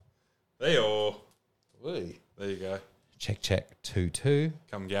Hey-oh. Wee. There you go. Check, 2-2.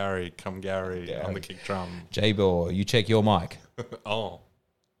 Come Gary on the kick drum. Jaybors, you check your mic. Oh.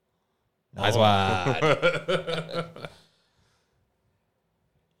 Nice one.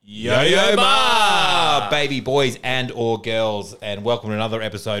 YoYoMa! Baby boys and or girls, and welcome to another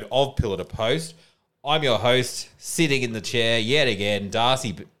episode of Pillar to Post. I'm your host, sitting in the chair yet again,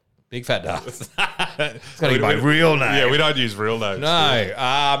 Darcy, Big Fat Darcy. It's got to be my real name. Yeah, we don't use real names. No.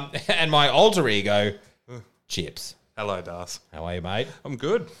 And my alter ego, Chips. Hello, Darcy. How are you, mate? I'm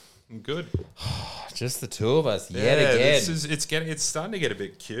good. Just the two of us yet again. It's starting to get a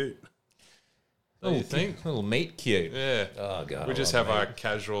bit cute. What do you think? A little meat cute. Yeah. Oh, God. We just have our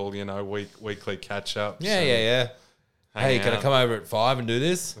casual, weekly catch-ups. Yeah. Hey, can I out. come over at 5 and do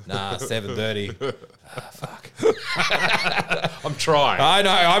this? Nah, 7:30. Fuck. I'm trying. I know,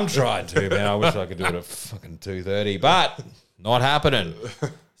 I'm trying to, man. I wish I could do it at fucking 2:30, but not happening.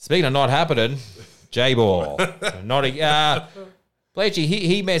 Speaking of not happening, Jaybors. Bleachy,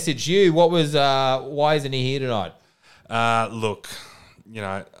 he messaged you. What was, why isn't he here tonight? Look,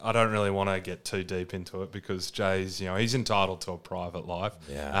 I don't really want to get too deep into it because Jay's, he's entitled to a private life.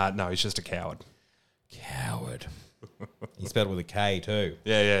 Yeah. No, he's just a coward. Coward. He spelled it with a K too.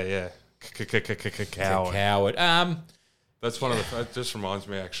 Yeah. Coward. Coward. That's one of the. It just reminds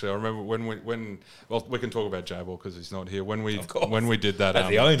me, actually. I remember when we can talk about Jaybors because he's not here. When we did that, That's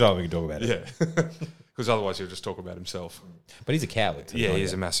the only time we can talk about it. Yeah, because otherwise he'll just talk about himself. But he's a coward too. Yeah,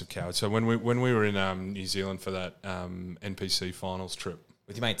 he's a massive coward. So when we were in New Zealand for that NPC finals trip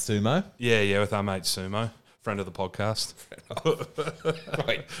with your mate Sumo. Yeah, with our mate Sumo, friend of the podcast.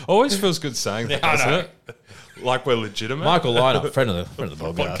 Right. Always feels good saying that, doesn't it? Like we're legitimate. Michael Liner, friend of the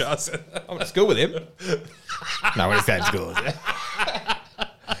podcast. I went to school with him. No, we're the same school.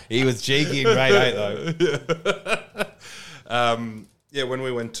 He was cheeky in grade 8 though. Yeah, when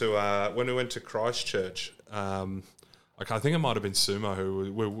we went to Christchurch, I think it might have been Sumo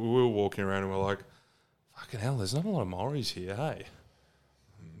who we were walking around and we're like, fucking hell, there's not a lot of Maoris here, hey?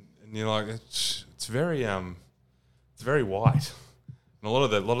 And you're like, it's very white. And a lot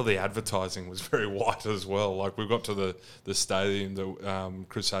of the advertising was very white as well. Like we got to the stadium, the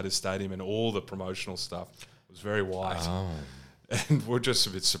Crusaders Stadium, and all the promotional stuff was very white. Oh. And we're just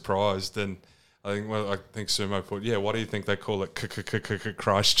a bit surprised. And I think Sumo put, what do you think they call it?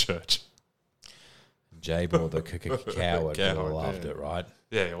 Christchurch. Jaybors, the coward, would have loved it, right?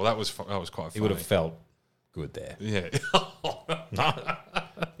 Yeah, well, that was quite funny. He would have felt good there. Yeah. No,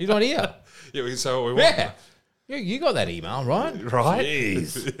 he's not here. Yeah, we can say what we want. Yeah. You got that email, right? Right?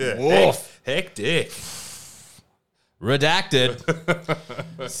 Jeez. Yeah. Woof. Hectic.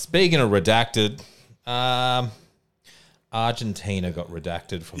 Redacted. Speaking of redacted, Argentina got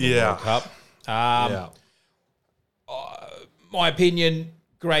redacted from the World Cup. My opinion,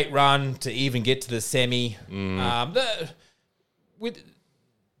 great run to even get to the semi.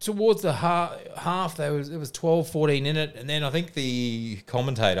 Towards the half, it was 12-14 in it, and then I think the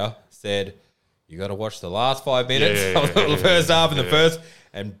commentator said, you got to watch the last 5 minutes of the first half and the first,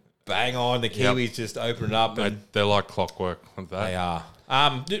 and bang on, the Kiwis just open it up. And they're like clockwork with that. They are.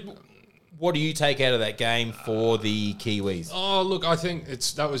 What do you take out of that game for the Kiwis? Oh, look, I think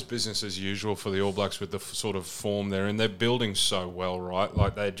that was business as usual for the All Blacks with the sort of form they're in. They're building so well, right?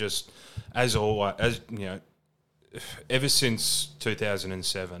 Like they just, as always, ever since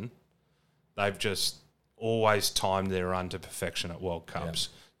 2007, they've just always timed their run to perfection at World Cups.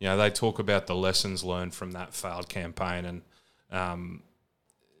 Yeah. They talk about the lessons learned from that failed campaign, and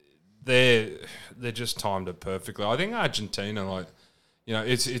they're just timed it perfectly. I think Argentina,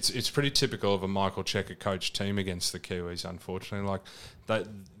 it's pretty typical of a Michael Cheika coach team against the Kiwis. Unfortunately,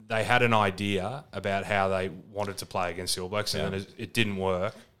 they had an idea about how they wanted to play against the All Blacks, and then it didn't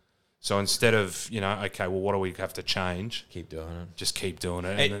work. So instead of, okay, well, what do we have to change? Keep doing it. Just keep doing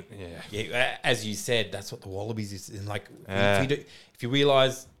it. As you said, that's what the Wallabies is. If you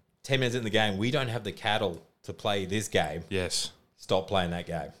realise 10 minutes in the game, we don't have the cattle to play this game. Yes. Stop playing that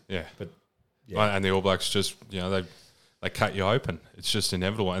game. Yeah. And the All Blacks just, they cut you open. It's just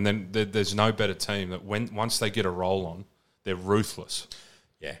inevitable. And then there's no better team that once they get a roll on, they're ruthless.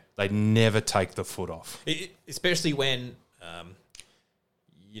 Yeah. They never take the foot off. Especially when...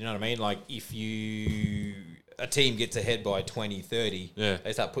 you know what I mean? Like, if a team gets ahead by 20, 30,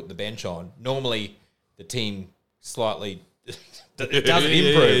 they start putting the bench on. Normally, the team slightly doesn't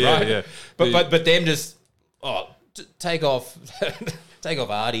improve, right? Yeah. But them just, take off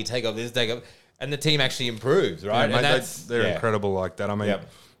Artie, take off this, take off... And the team actually improves, right? Yeah, and mate, they're incredible like that. I mean, Yep.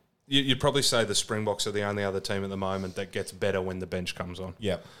 you'd probably say the Springboks are the only other team at the moment that gets better when the bench comes on.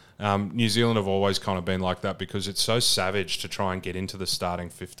 Yep. New Zealand have always kind of been like that because it's so savage to try and get into the starting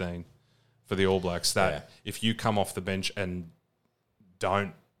 15. for the All Blacks that if you come off the bench and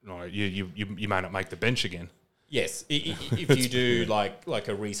don't, you may not make the bench again. Yes, if you do like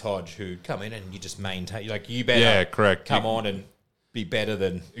a Reece Hodge who come in and you just maintain, like you better come on and be better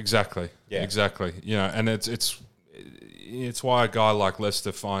than exactly. And it's why a guy like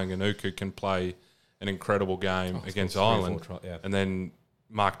Lester Fainga'anuku can play an incredible game against Ireland, and then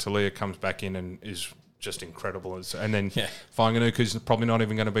Mark Talia comes back in and is just incredible, and then Fainga'anuku's probably not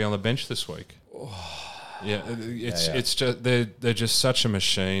even going to be on the bench this week. It's just they're just such a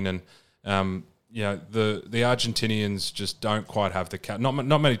machine, and the Argentinians just don't quite have the cattle.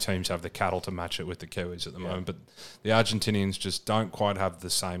 Not many teams have the cattle to match it with the Kiwis at the moment, but the Argentinians just don't quite have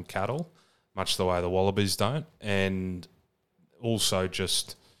the same cattle, much the way the Wallabies don't, and also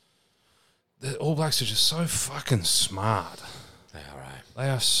just the All Blacks are just so fucking smart. They are right. They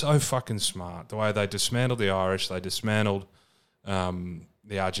are so fucking smart. The way they dismantled the Irish, they dismantled the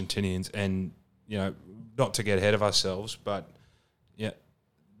Argentinians, and not to get ahead of ourselves, but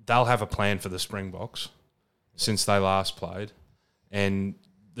they'll have a plan for the Springboks since they last played, and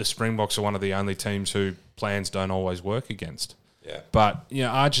the Springboks are one of the only teams who plans don't always work against. Yeah. But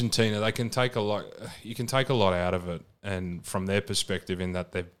Argentina, they can take a lot. You can take a lot out of it, and from their perspective, in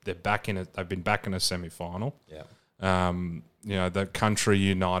that they're back in it. They've been back in a semi-final. Yeah. The country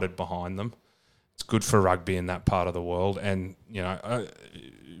united behind them. It's good for rugby in that part of the world, and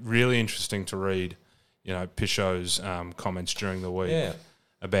really interesting to read. Pichot's comments during the week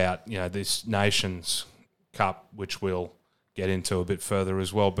about this Nations Cup, which we'll get into a bit further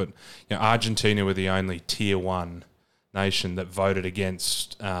as well. But Argentina were the only Tier 1 nation that voted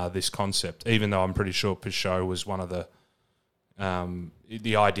against this concept, even though I'm pretty sure Pichot was one of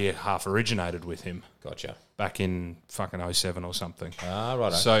the idea half originated with him. Gotcha. Back in fucking 07 or something.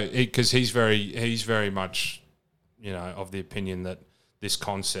 Right. So because he's very much of the opinion that this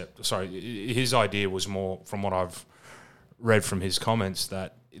concept, his idea was more, from what I've read from his comments,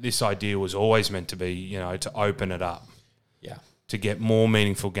 that this idea was always meant to be to open it up, to get more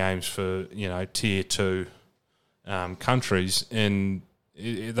meaningful games for Tier 2 countries, and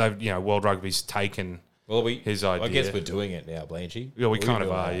they've World Rugby's taken his idea. I guess we're doing it now, Blanchy. Yeah, we kind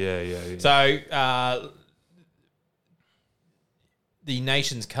of are. Yeah. So the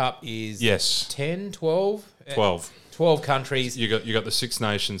Nations Cup is 10, 12? 12 countries. You got the Six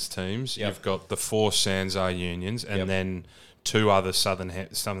Nations teams. Yep. You've got the 4 Sanzar unions, and then 2 other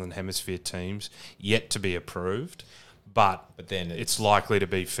Southern Hemisphere teams yet to be approved. But then it's likely to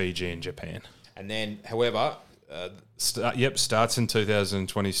be Fiji and Japan. And then, however, starts in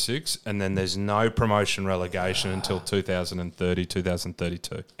 2026, and then there's no promotion relegation until 2030,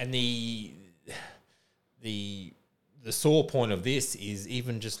 2032. And the sore point of this is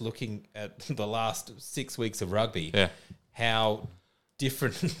even just looking at the last 6 weeks of rugby, how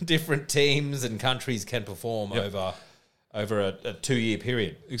different teams and countries can perform over a 2-year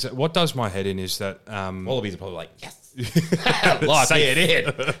period. Exactly. What does my head in is that Wallabies are probably like, yes, lock it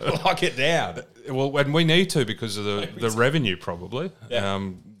in, lock it down. Well, and we need to because of the revenue probably. Yeah.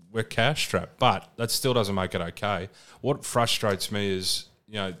 We're cash strapped, but that still doesn't make it okay. What frustrates me is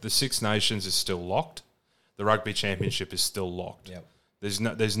the Six Nations is still locked. The Rugby Championship is still locked. Yep.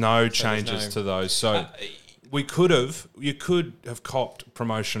 There's no changes to those. So you could have copped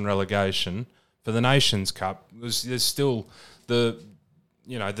promotion relegation for the Nations Cup. There's still the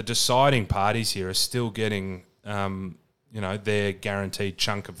deciding parties here are still getting their guaranteed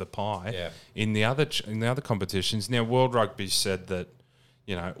chunk of the pie in the other competitions. Now World Rugby said that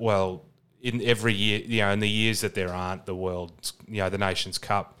in every year, in the years that there aren't the Nations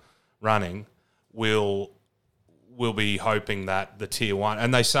Cup running, we'll be hoping that the Tier 1,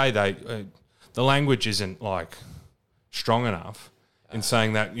 and they say the language isn't strong enough in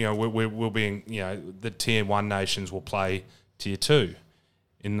saying that we'll be the Tier 1 nations will play Tier 2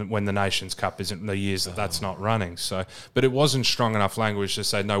 when the Nations Cup isn't the years that's not running. So, but it wasn't strong enough language to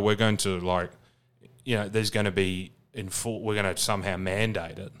say no. We're going to there's going to be we're going to somehow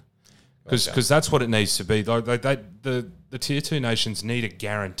mandate it because that's what it needs to be. The Tier 2 nations need a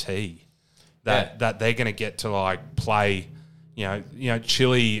guarantee that they're going to get to play,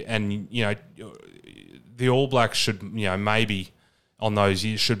 Chile and the All Blacks should maybe on those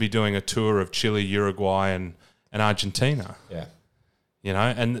years should be doing a tour of Chile, Uruguay, and Argentina. Yeah,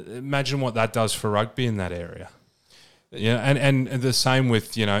 and imagine what that does for rugby in that area. And the same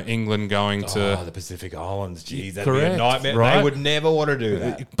with England going to the Pacific Islands. Geez, that'd be a nightmare. Right? They would never want to do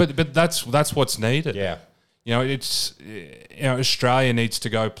that. But that's what's needed. Yeah. It's Australia needs to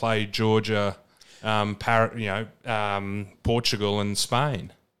go play Georgia, Portugal and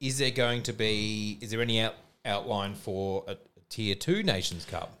Spain. Is there any outline for a Tier 2 Nations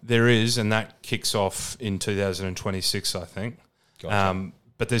Cup. There is, and that kicks off in 2026, I think. Gotcha.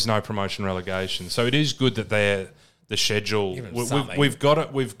 But there's no promotion relegation, so it is good that they're the schedule. We've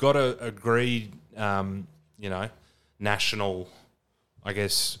got to agree, national, I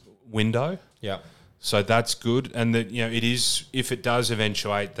guess, window. Yeah. So that's good, and that it is, if it does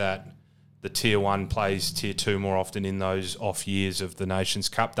eventuate that the Tier 1 plays Tier 2 more often in those off years of the Nations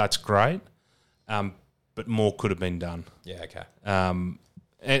Cup, that's great. But more could have been done. Yeah. Okay.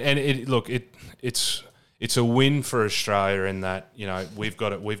 It's a win for Australia in that we've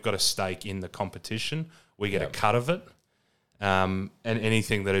got a stake in the competition. We get a cut of it, and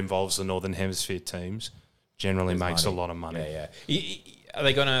anything that involves the Northern Hemisphere teams generally makes a lot of money. Yeah. Are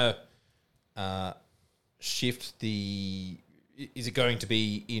they going to shift the? Is it going to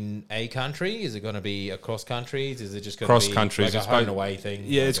be in a country? Is it going to be across countries? Is it just going to be countries, like a home and away thing?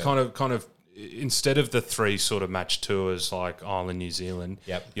 Yeah, it's kind of instead of the 3 sort of match tours like Ireland, New Zealand.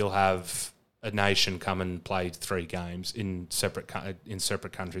 You'll have a nation come and play 3 games in separate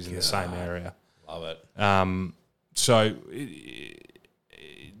countries in the same area. Love it. So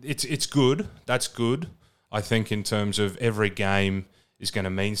it's good. That's good. I think in terms of every game is going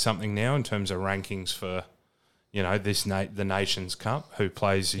to mean something now in terms of rankings for the Nations Cup, who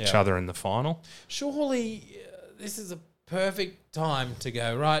plays each other in the final. Surely this is a perfect time to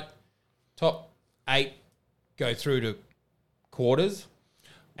go, right, top 8 go through to quarters,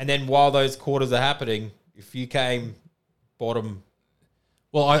 and then while those quarters are happening, if you came bottom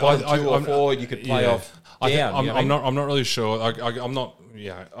 2 or 4, you could play off down. I'm not really sure. I'm not.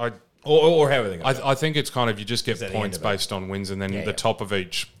 Yeah. Or how are they going? I think it's kind of you just get points based on wins, and then the top of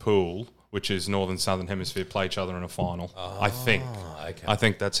each pool, which is Northern Southern Hemisphere, play each other in a final. I think. Okay. I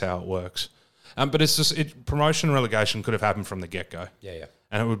think that's how it works. But it's just promotion and relegation could have happened from the get go. Yeah.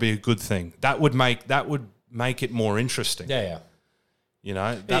 And it would be a good thing. That would make it more interesting. Yeah.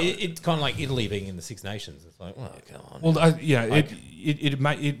 It's kind of like Italy being in the Six Nations. It's like, well, come on. Well,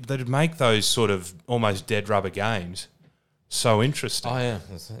 it'd make those sort of almost dead rubber games so interesting. Oh yeah.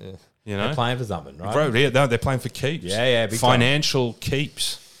 They're playing for something, right? Yeah, they're playing for keeps. Yeah, big financial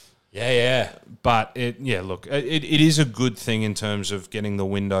keeps. Yeah. But it is a good thing in terms of getting the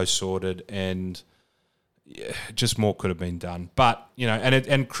window sorted, and just more could have been done. But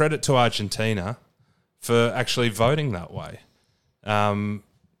and credit to Argentina for actually voting that way.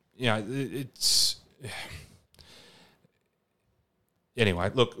 It's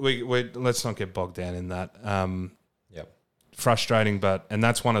anyway. Look, we let's not get bogged down in that. Frustrating, and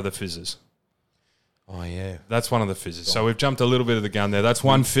that's one of the fizzes. Oh yeah, that's one of the fizzes. So we've jumped a little bit of the gun there. That's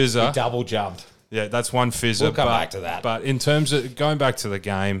one fizzer. We double jumped. Yeah, that's one fizzer. We'll come back to that. But in terms of going back to the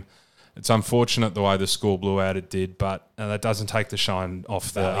game, it's unfortunate the way the score blew out it did, but that doesn't take the shine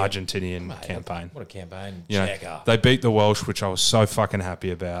off the Argentinian campaign. What a campaign. Checker. They beat the Welsh, which I was so fucking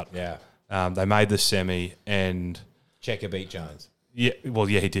happy about. Yeah. They made the semi, and Checker beat Jones. Yeah, well,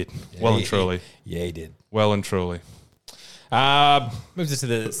 yeah, he did. Well and truly. Yeah, he did. Well and truly. Moves us to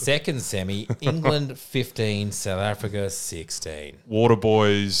the second semi. England 15, South Africa 16.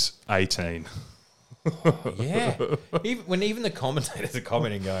 Waterboys 18. Yeah. Even the commentators are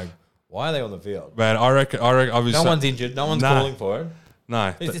commenting, going, "Why are they on the field?" Man, I reckon. No one's injured. No one's calling for it.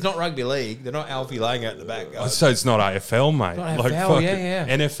 No, it's not rugby league. They're not Alfie laying out the back. So it's not AFL, mate. It's not AFL, yeah.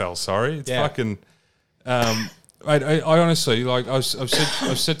 NFL, sorry. It's fucking. I honestly I've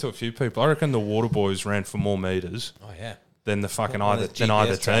said to a few people. I reckon the Waterboys ran for more meters. Oh yeah. Than the fucking either team.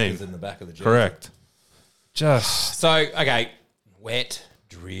 In the back of the correct. Just so okay, wet,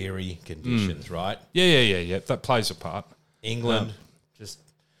 dreary conditions, right? Yeah. That plays a part. England just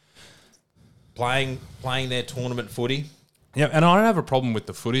playing their tournament footy. Yeah, and I don't have a problem with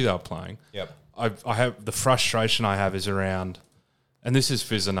the footy they're playing. Yep. I have the frustration I have is around, and this is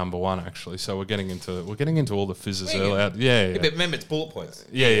fizzer number 1 actually. So we're getting into all the fizzers early. Yeah. But remember, it's bullet points.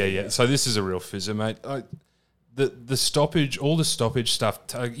 Yeah. So this is a real fizzer, mate. The stoppage, all the stoppage stuff,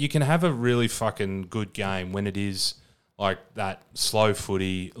 you can have a really fucking good game when it is like that slow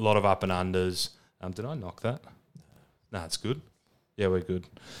footy, a lot of up and unders. Did I knock that? No, it's good. Yeah, we're good.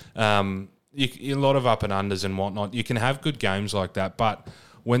 A lot of up and unders and whatnot. You can have good games like that, but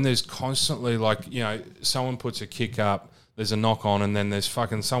when there's constantly someone puts a kick up, there's a knock on, and then there's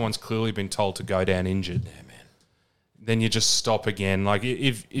fucking someone's clearly been told to go down injured. Yeah, man. Then you just stop again. Like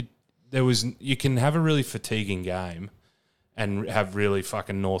you can have a really fatiguing game and have really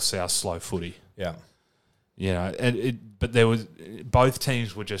fucking north-south slow footy. Yeah. But both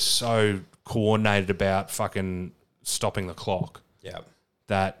teams were just so coordinated about fucking stopping the clock. Yeah.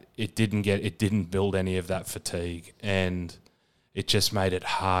 That it didn't build any of that fatigue. And it just made it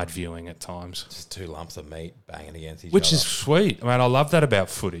hard viewing at times. Just two lumps of meat banging against each other. Which is sweet. I mean, I love that about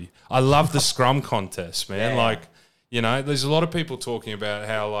footy. I love the scrum contest, man. Yeah. Like, you know, there's a lot of people talking about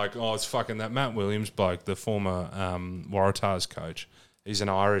how, like, oh, it's fucking that Matt Williams bloke, the former Waratahs coach. He's an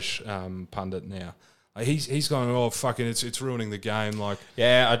Irish pundit now. He's going, oh, fucking, it's ruining the game. Like,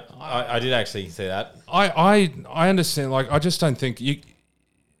 yeah, I did actually see that. I understand. Like, I just don't think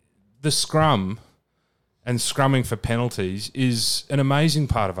the scrum and scrumming for penalties is an amazing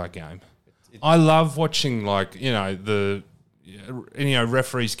part of our game. I love watching, like,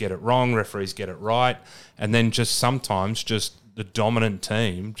 referees get it wrong, referees get it right, and then just sometimes just the dominant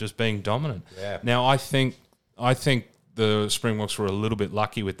team just being dominant. Yeah. Now, I think the Springboks were a little bit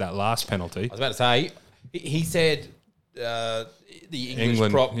lucky with that last penalty. I was about to say, he said the English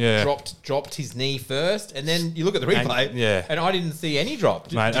England, dropped his knee first, and then you look at the replay, and I didn't see any drop.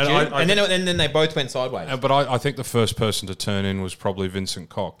 Did you? And then they both went sideways. But I think the first person to turn in was probably Vincent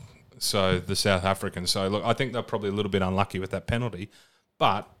Koch, so the South African. So look, I think they're probably a little bit unlucky with that penalty,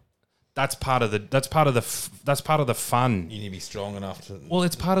 but that's part of the fun. You need to be strong enough to. Well,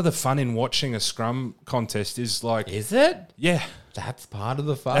 it's part of the fun in watching a scrum contest. Is like, is it? Yeah, that's part of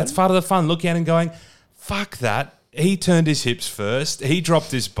the fun. That's part of the fun. Looking at it and going, fuck that. He turned his hips first. He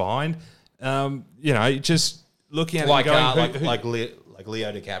dropped his bind. Just looking at it and going... Like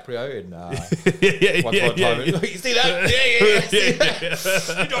Leo DiCaprio in... You see that?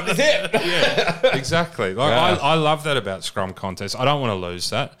 Yeah. He dropped his hip. Yeah, exactly. I love that about scrum contests. I don't want to lose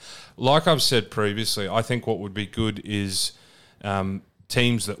that. Like I've said previously, I think what would be good is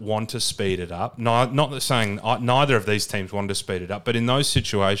teams that want to speed it up. Not saying neither of these teams want to speed it up, but in those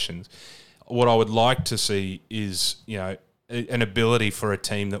situations... What I would like to see is, an ability for a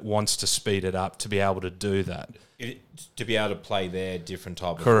team that wants to speed it up to be able to do that. To be able to play their different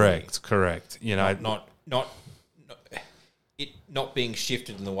type of Correct. Not being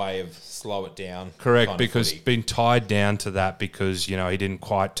shifted in the way of slow it down. Correct, because being tied down to that because, he didn't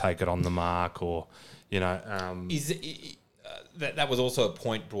quite take it on the mark or, that was also a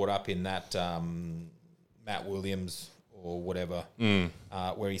point brought up in that Matt Williams or whatever,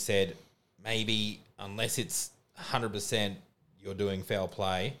 where he said... Maybe unless it's 100% you're doing foul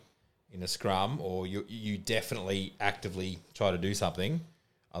play in a scrum or you definitely actively try to do something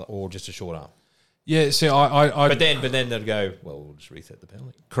or just a short arm. Yeah, see, I but then they'd go, well, we'll just reset the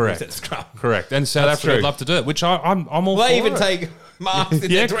penalty. Correct. Reset the scrum. Correct. And South Africa would love to do it, which I'm all for. They even take marks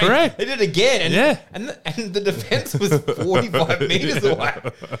in yeah, the correct. They did it again. And the defence was 45 metres away.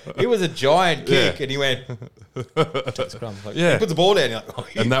 It was a giant kick, and he went, scrum. Like, he puts the ball down, you're like, oh,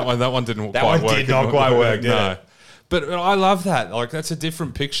 and that one didn't that quite one work. did not quite work, no. But I love that. Like, that's a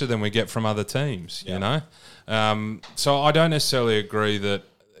different picture than we get from other teams, you know? So I don't necessarily agree that,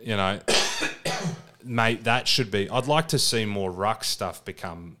 mate, that should be... I'd like to see more ruck stuff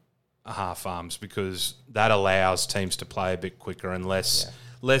become half arms because that allows teams to play a bit quicker and less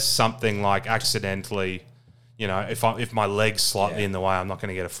something like accidentally, if my leg's slightly in the way, I'm not going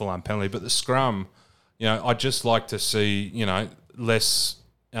to get a full-on penalty. But the scrum, I'd just like to see, less,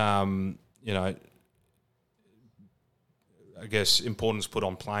 I guess, importance put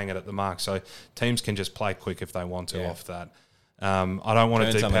on playing it at the mark. So teams can just play quick if they want to off that. I don't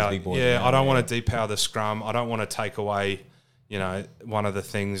want to depower. I don't want to depower the scrum. I don't want to take away, one of the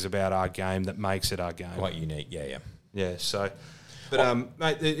things about our game that makes it our game. Quite unique, yeah. So, but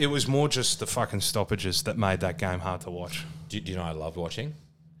mate, it was more just the fucking stoppages that made that game hard to watch. Do you know I loved watching?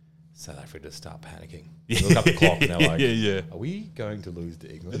 South Africa start panicking. They look up the clock and they're like, "Are we going to lose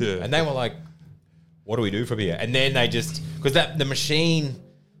to England?" Yeah. And they were like, "What do we do from here?" And then they just because the machine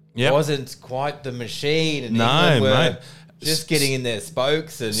wasn't quite the machine, and England were mate. Just getting in their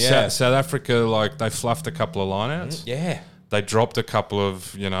spokes and South Africa, they fluffed a couple of lineouts. They dropped a couple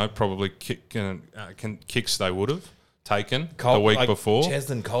of probably kicks they would have taken the week before.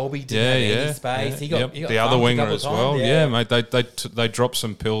 Cheslin Colby didn't have any space. He got the other winger as well. Yeah, mate. They dropped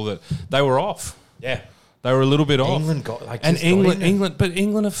some pill that they were off. Yeah. They were a little bit off. England got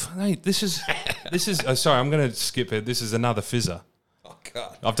England. Mate, this is. Sorry, I'm going to skip it. This is another fizzer.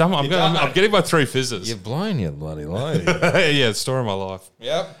 God. I'm getting my 3 fizzes. You're blind, you bloody lady. Yeah, story of my life.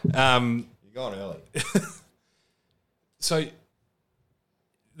 Yep. You're going early. So,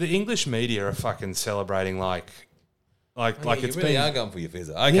 the English media are fucking celebrating like it's really are going for your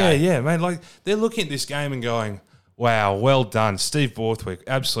fizzer. Okay. Yeah, man. Like they're looking at this game and going, "Wow, well done, Steve Borthwick,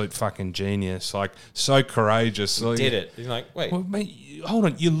 absolute fucking genius. Like so courageous. He did it." He's like, "Wait, well, mate, hold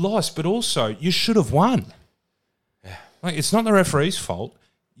on, you lost, but also you should have won." Like, it's not the referee's fault.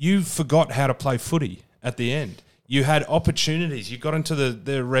 You forgot how to play footy at the end. You had opportunities. You got into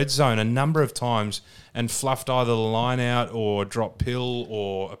the red zone a number of times and fluffed either the line out or dropped pill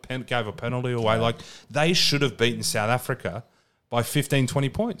or gave a penalty away. Like, they should have beaten South Africa by 15, 20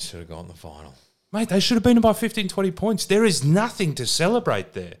 points. Should have gone the final. Mate, they should have beaten by 15, 20 points. There is nothing to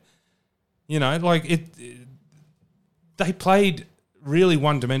celebrate there. You know, like they played really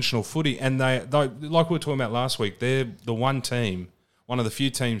one-dimensional footy, and they like we were talking about last week, they're the one of the few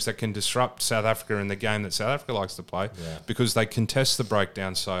teams that can disrupt South Africa in the game that South Africa likes to play because they contest the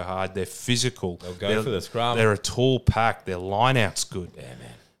breakdown so hard. They're physical. They'll go for the scrum. They're a tall pack. Their line-out's good. Yeah,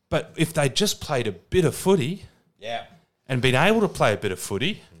 man. But if they just played a bit of footy and been able to play a bit of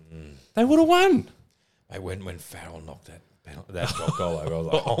footy, they would have won. Mate, when Farrell knocked that drop goal over, I was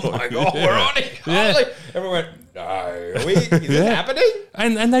like, oh my God, we're on it. Yeah. Everyone went, no, is this happening?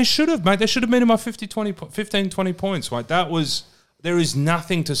 And they should have, mate. They should have made him by 15, 20 points. Like, there is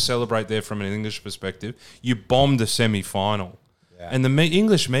nothing to celebrate there from an English perspective. You bombed the semi-final. Yeah. And the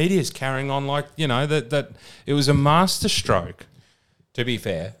English media is carrying on like, you know, that it was a masterstroke. To be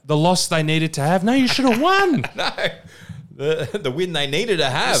fair. The loss they needed to have. No, you should have won. No. The win they needed to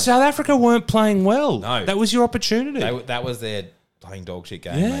have. South Africa weren't playing well. No. That was your opportunity. That was their playing dog shit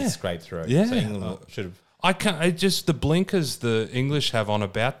game. They scraped through. Yeah. So England should have. I can't. The blinkers the English have on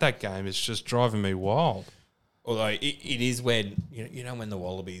about that game is just driving me wild. Although it is when you know when the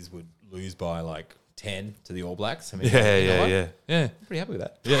Wallabies would lose by like 10 to the All Blacks. I mean, yeah. I'm pretty happy with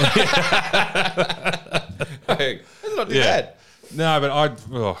that. Yeah, that's not too bad. No, but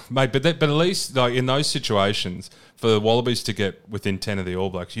but at least like in those situations, for the Wallabies to get within 10 of the All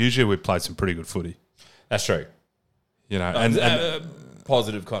Blacks, usually we played some pretty good footy. That's true. You know, and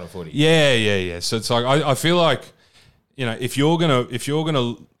positive kind of footy. Yeah. So it's like I feel like, you know, if you're gonna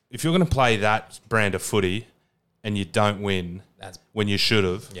play that brand of footy and you don't win when you should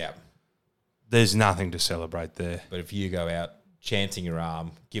have, there's nothing to celebrate there. But if you go out chancing your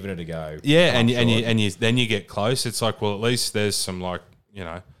arm, giving it a go, and then you get close, it's like, well, at least there's some, like, you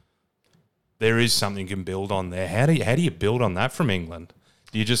know, there is something you can build on there. How do you build on that from England?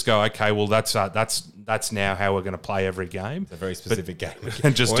 Do you just go, okay, well, that's now how we're going to play every game? It's a very specific game.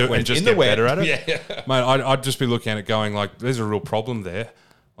 And just get better at it? Yeah. Mate, I'd just be looking at it going, like, there's a real problem there.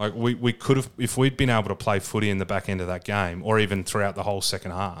 Like, we could have, if we'd been able to play footy in the back end of that game, or even throughout the whole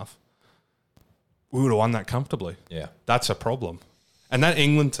second half, we would have won that comfortably. Yeah. That's a problem. And that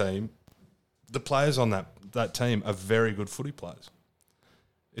England team, the players on that team are very good footy players.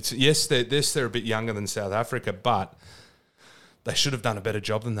 They're a bit younger than South Africa, but they should have done a better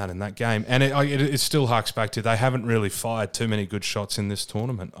job than that in that game. And it still harks back to they haven't really fired too many good shots in this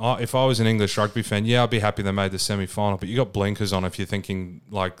tournament. If I was an English rugby fan, I'd be happy they made the semi-final, but you got blinkers on if you're thinking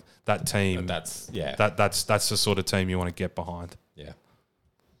like that team. That's the sort of team you want to get behind. Yeah.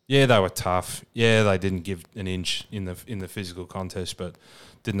 Yeah, they were tough. Yeah, they didn't give an inch in the physical contest, but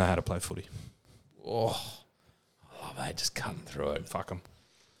didn't know how to play footy. Oh, mate, just cutting through it. Fuck them.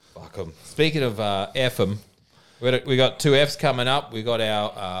 Speaking of F them, we got two Fs coming up. We got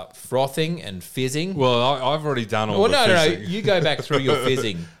our frothing and fizzing. Well, I've already done all the fizzing. No. You go back through your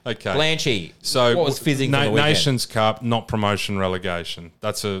fizzing. Okay. Blanchy, so what was fizzing for the weekend? Nations Cup, not promotion, relegation.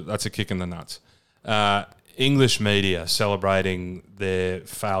 That's a kick in the nuts. English media celebrating their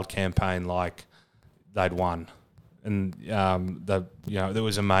failed campaign like they'd won. And it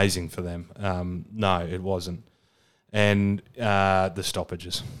was amazing for them. No, it wasn't. And the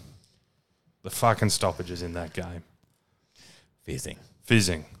stoppages. The fucking stoppages in that game.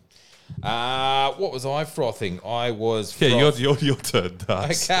 Fizzing. What was I frothing? I was your turn,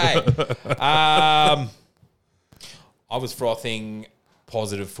 Dars. Okay. I was frothing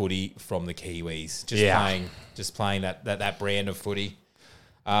positive footy from the Kiwis. Just playing that brand of footy.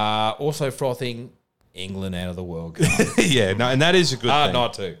 Also frothing England out of the World Cup. And that is a good thing.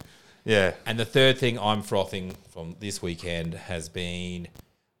 Not to. Yeah. And the third thing I'm frothing from this weekend has been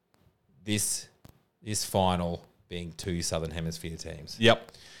this final being two Southern Hemisphere teams.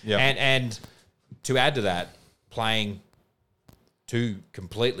 Yep. And to add to that, playing two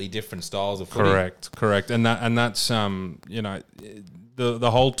completely different styles of footy. Correct. And that's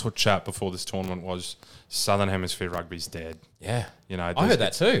the whole chat before this tournament was Southern Hemisphere rugby's dead. Yeah. I heard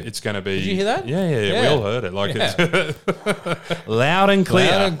that too. It's going to be... Did you hear that? Yeah. We all heard it. It's loud and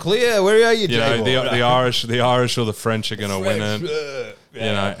clear. Where are you, Jaybors? The Irish or the French are going to win it.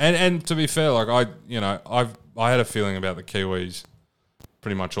 And to be fair, like I had a feeling about the Kiwis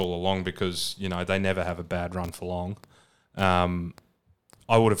pretty much all along because, they never have a bad run for long.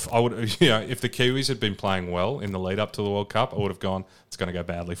 I would have, if the Kiwis had been playing well in the lead up to the World Cup, I would have gone, it's going to go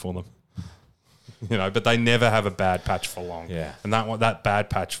badly for them. But they never have a bad patch for long. Yeah. And that bad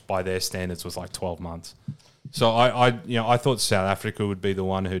patch by their standards was like 12 months. So I thought South Africa would be the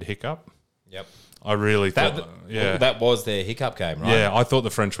one who'd hiccup. Yep. I really thought, that was their hiccup game, right? Yeah, I thought the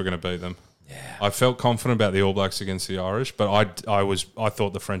French were going to beat them. Yeah. I felt confident about the All Blacks against the Irish, but I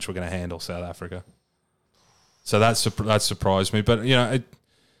thought the French were going to handle South Africa. So that surprised me. But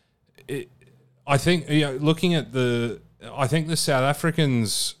I think looking at I think the South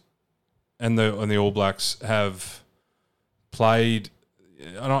Africans and the All Blacks have played.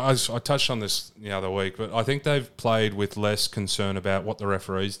 And I touched on this the other week, but I think they've played with less concern about what the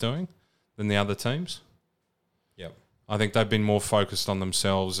referee's doing than the other teams. Yep. I think they've been more focused on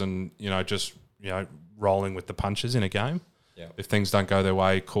themselves and just rolling with the punches in a game. Yeah. If things don't go their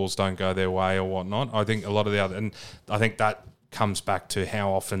way, calls don't go their way or whatnot. I think a lot of and I think that comes back to how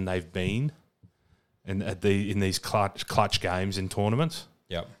often they've been in these clutch games in tournaments.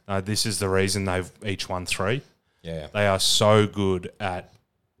 Yep. This is the reason they've each won 3. Yeah. They are so good at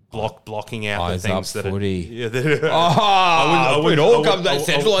blocking out eyes the things up that footy. it all comes down to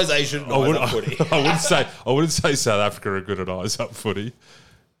centralisation. I wouldn't say South Africa are good at eyes up footy.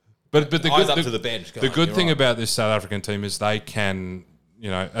 But the eyes up to the bench. The good thing about this South African team is they can,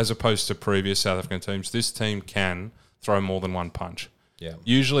 as opposed to previous South African teams, this team can throw more than one punch. Yeah.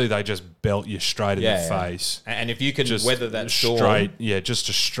 Usually they just belt you straight in the face. And if you can just weather that storm,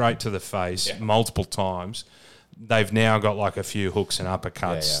 straight to the face multiple times. They've now got like a few hooks and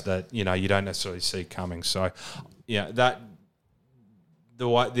uppercuts that you don't necessarily see coming. So, it's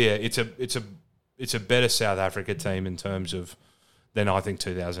a better South Africa team in terms of than I think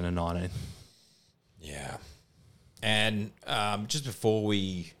 2019. Yeah, and just before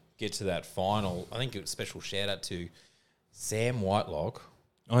we get to that final, I think it's a special shout out to Sam Whitelock.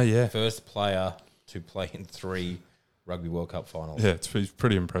 Oh yeah, first player to play in 3 Rugby World Cup finals. Yeah, it's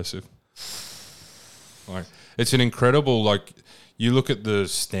pretty impressive. Like, it's an incredible, you look at the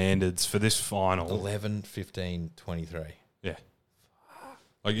standards for this final. 11, 15, 23. Yeah.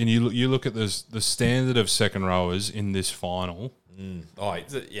 And you look at the standard of second rowers in this final. Oh,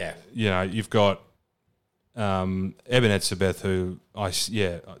 yeah. You've got Eben Etzebeth, who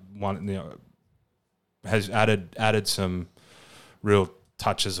has added some real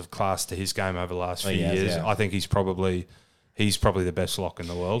touches of class to his game over the last few years. Yeah. I think he's probably the best lock in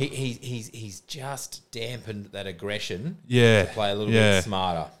the world. He's just dampened that aggression. Yeah, to play a little bit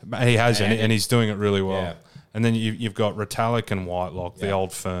smarter. He has, and he's doing it really well. Yeah. And then you've got Retallick and Whitelock, the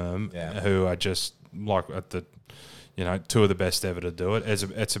old firm, who are just at the, 2 of the best ever to do it.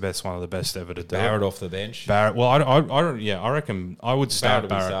 Etzebeth's one of the best ever to do Barrett it. off the bench. Barrett. Well, I reckon I would start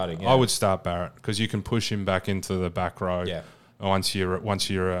Barrett. Starting, I would start Barrett because you can push him back into the back row. Yeah. Once you want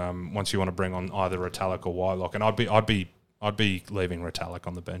to bring on either Retallick or Whitelock, and I'd be leaving Retallick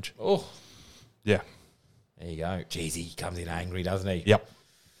on the bench. Oh, yeah. There you go. Jeez, he comes in angry, doesn't he? Yep.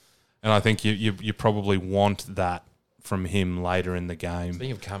 And I think you probably want that from him later in the game.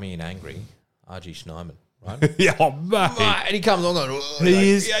 Speaking of coming in angry, RG Schneiman, right? Yeah, mate. And he comes on going,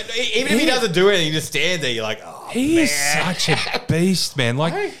 even if he doesn't do anything, he just stands there. You're like, he is such a beast, man.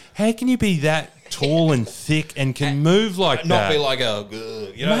 How can you be that tall and thick and can move like not that? Not be like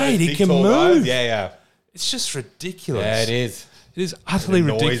mate, he can move. Guys? Yeah. It's just ridiculous. Yeah, it is. It is utterly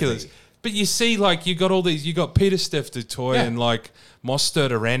ridiculous. But you see, you got all these. You got Peter Steph du Toit and Mostert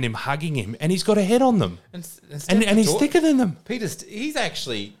around him, hugging him, and he's got a head on them, and he's thicker than them. He's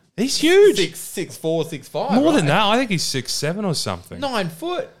actually huge. 6'4", 6'5". More than that, I think he's 6'7" or something. 9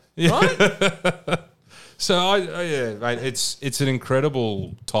 foot, right? So mate, it's an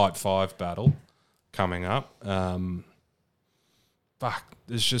incredible tight 5 battle coming up.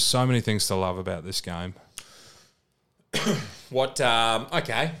 There's just so many things to love about this game.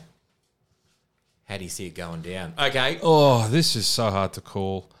 Okay. How do you see it going down? Okay. Oh, this is so hard to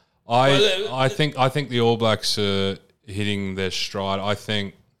call. I think the All Blacks are hitting their stride. I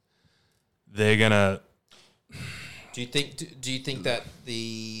think they're gonna. Do you think that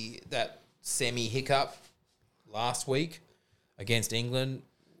that semi hiccup last week against England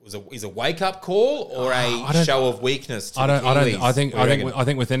is a wake up call or a show of weakness? I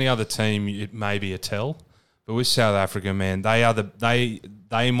think with any other team it may be a tell. But with South Africa, man,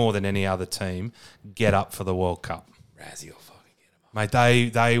 they more than any other team get up for the World Cup. Razzie will fucking get them Mate,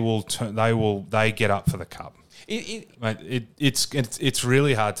 up. they get up for the cup. Mate, it's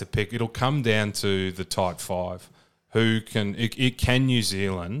really hard to pick. It'll come down to the tight 5. Can New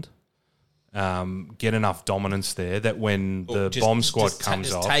Zealand get enough dominance there that when the bomb squad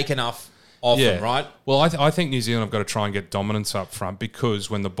comes off, take enough off them, right? Well, I think New Zealand have got to try and get dominance up front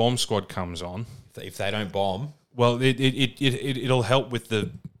because when the bomb squad comes on. If they don't bomb, well, it'll help with the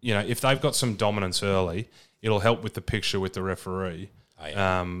if they've got some dominance early, it'll help with the picture with the referee. Oh,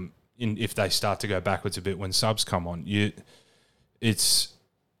 yeah. if they start to go backwards a bit when subs come on. It's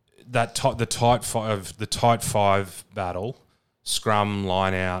that the tight five battle, scrum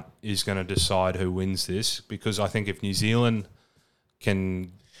line out is going to decide who wins this, because I think if New Zealand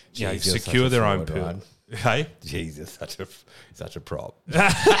can secure their own pool. Right? Hey, Jesus, such a prop.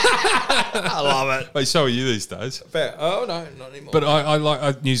 I love it. Hey, so are you these days? Fair. Oh no, not anymore. But I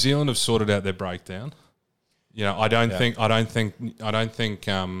like New Zealand have sorted out their breakdown. I don't think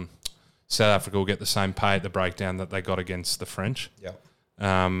South Africa will get the same pay at the breakdown that they got against the French. Yeah.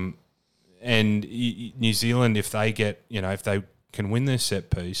 And New Zealand, if they get, if they can win their set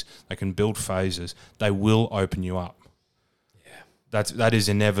piece, they can build phases. They will open you up. That is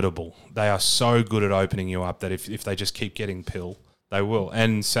inevitable. They are so good at opening you up that if they just keep getting pill, they will.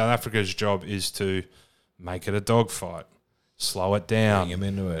 And South Africa's job is to make it a dogfight, slow it down, bring them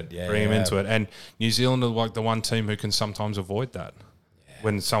into it. Yeah, bring them into it. And New Zealand are like the one team who can sometimes avoid that.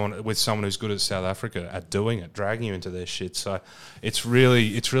 When someone who's good at South Africa at doing it, dragging you into their shit. So it's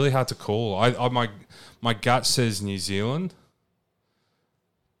really hard to call. My gut says New Zealand,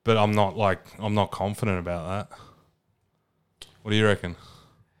 but I'm not confident about that. What do you reckon?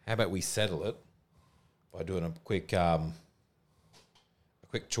 How about we settle it by doing a quick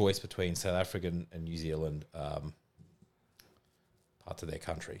choice between South Africa and New Zealand parts of their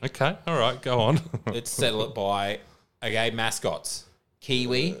country. Okay, all right, go on. Let's settle it by mascots.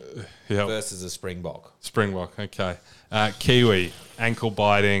 Kiwi versus a Springbok. Springbok, okay. Kiwi, ankle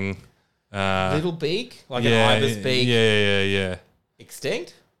biting. Little beak, like an ibis beak. Yeah.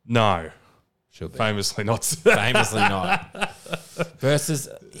 Extinct? No. Should be. Famously not. Famously not. Versus,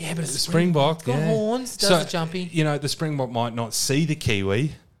 but a Springbok. Got horns, does a jumpy. The Springbok might not see the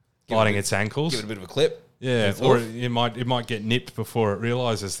Kiwi biting its ankles. Give it a bit of a clip. Yeah, or it might get nipped before it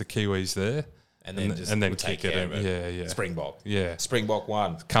realises the Kiwi's there. And then kick it in. Yeah. Springbok. Yeah. Springbok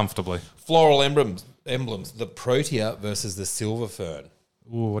won. Comfortably. Floral emblems. The Protea versus the silver fern.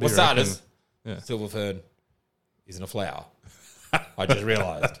 Ooh, For starters, silver fern isn't a flower. I just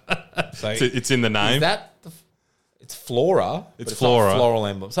realised. So it's in the name. Is that it's flora. It's flora. Not floral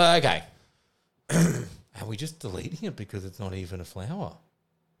emblem. So okay. Are we just deleting it because it's not even a flower?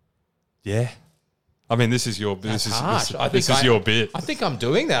 Yeah. I mean, this is your bit. This is your bit. I think I'm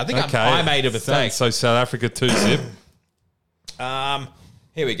doing that. I think I made a mistake. So South Africa 2-zip.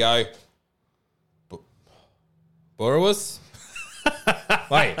 Here we go. Boerewors.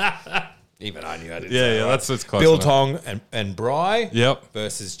 Wait. Even I knew how to do Yeah, that's close. Biltong and Bry. Yep.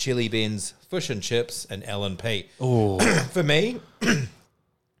 Versus Chili Bins, Fish and Chips, and L&P. Oh. For me,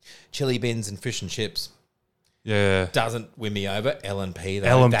 Chili Bins and Fish and Chips. Yeah. Doesn't win me over. L&P, though.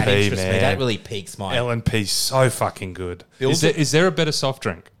 L&P, that interests man. me. That really piques my... L&P's so fucking good. Is there a better soft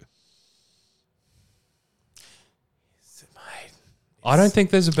drink? Mate, I don't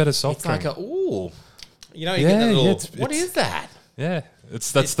think there's a better soft drink. It's like you get that little... What is that? Yeah.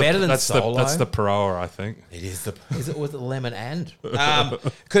 That's better than Solo. That's the Paroa, I think. It is was it lemon and?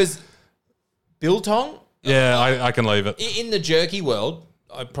 Because Biltong... Yeah, I can leave it. In the jerky world,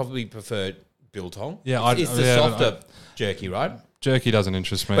 I probably prefer Biltong. Yeah, it's the softer jerky, right? Jerky doesn't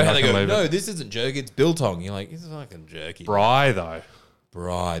interest me. But how they go, no, this isn't jerky, it's Biltong. You're like, it's fucking jerky. Bry, though.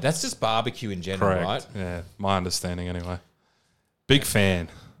 Bry. That's just barbecue in general, Correct. right? Yeah, my understanding anyway. Big fan.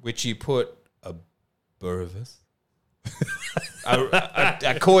 Which you put a Boerewors.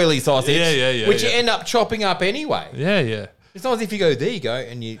 a coily sausage. Yeah. Which you end up chopping up anyway. Yeah. It's not as if you go, there you go,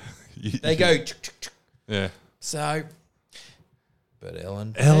 and they go... Yeah. So... But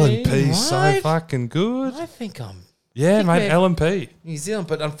L&P's so fucking good. I think I'm... Yeah, mate, L&P. New Zealand,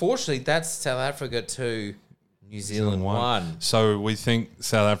 but unfortunately, that's South Africa 2, New Zealand 1. So we think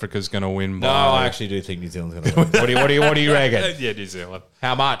South Africa's going to win by... No, I actually do think New Zealand's going to win. What do you reckon? Yeah, New Zealand.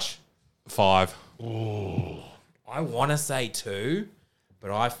 How much? 5. Ooh. I want to say 2, but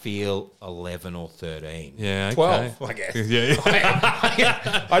I feel 11 or 13. Yeah, okay. 12, I guess.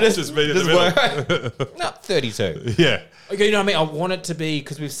 Yeah. I just meet in the middle. No, 32. Yeah. Okay, you know what I mean? I want it to be,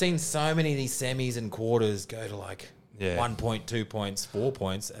 because we've seen so many of these semis and quarters go to 1 point, 2 points, 4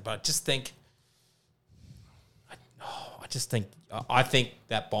 points. But I just think, I think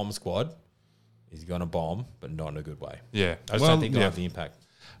that bomb squad is going to bomb, but not in a good way. Yeah. I just don't think they'll have the impact.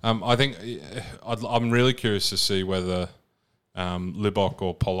 I think I'm really curious to see whether Lubbock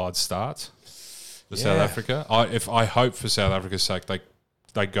or Pollard starts for South Africa. I hope for South Africa's sake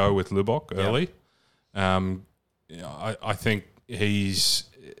they go with Lubbock early. I think if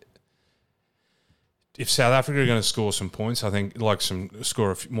South Africa are going to score some points, I think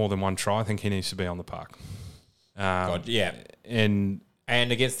score more than one try. I think he needs to be on the park. And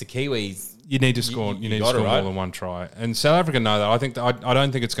And against the Kiwis, you need to score. You need to score more than one try. And South Africa know that. I think I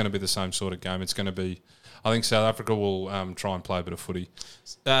don't think it's going to be the same sort of game. It's going to be. I think South Africa will try and play a bit of footy.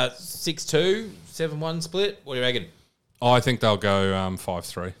 6-2, 7-1 split. What do you reckon? I think they'll go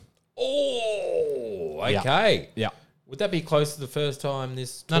 5-3. Oh, okay. Yeah. Would that be close to the first time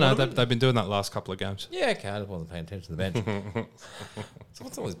this tournament? No, they've been doing that last couple of games. Yeah, okay. I wasn't paying attention to the bench. So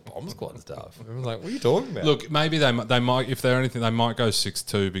what's all this bomb squad and stuff? I was like, what are you talking about? Look, maybe they might, if they're anything, they might go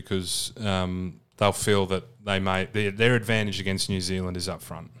 6-2 because they'll feel that their advantage against New Zealand is up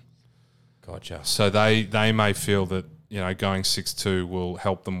front. Gotcha. So they may feel that, going 6-2 will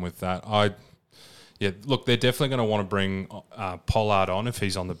help them with that. Look, they're definitely going to want to bring Pollard on if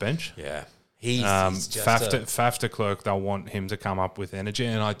he's on the bench. Yeah. He's just Faf de Klerk, they'll want him to come up with energy,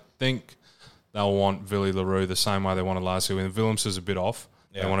 and I think they'll want Willie LaRue the same way they wanted last year. When Willems is a bit off,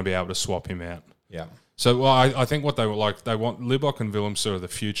 they want to be able to swap him out. Yeah. So I think what they were like, they want Libok and Willems are the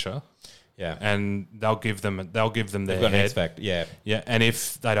future. Yeah. And they'll give them their got head. X factor. Yeah. Yeah. And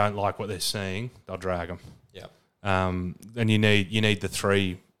if they don't like what they're seeing, they'll drag them. Yeah. And you need the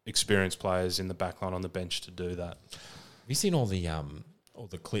three experienced players in the back line on the bench to do that. Have you seen all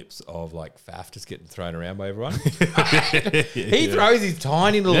the clips of like Faf just getting thrown around by everyone? He throws his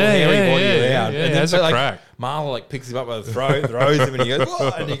tiny little hairy body around. Yeah, and then a crack. Marla picks him up by the throat, throws him, and he goes,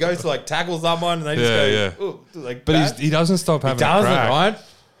 whoa, and he goes to tackle someone, and they just go, but he doesn't stop having a crack. Right?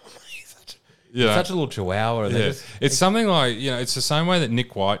 He's such a little chihuahua. It's something like, it's the same way that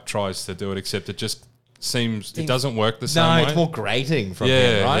Nick White tries to do it, except it just seems it doesn't work the same way. No, it's more grating from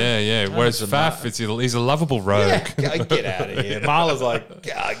him, right? Yeah. Whereas Faf, he's a lovable rogue. Yeah, get out of here. Marla's like,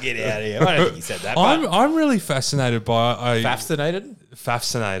 get out of here. I don't think he said that. I'm really fascinated by... Fascinated?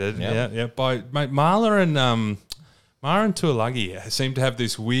 Fascinated, yeah. By Marla and Tuilagi seem to have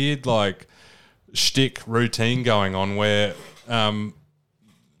this weird, shtick routine going on where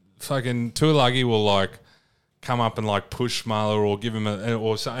fucking Tuilagi will, come up and push Marla or give him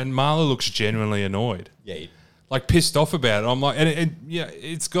and Marla looks genuinely annoyed. Yeah. Pissed off about it. I'm like,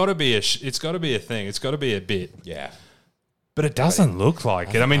 it's got to be a thing. It's got to be a bit. Yeah. But it doesn't look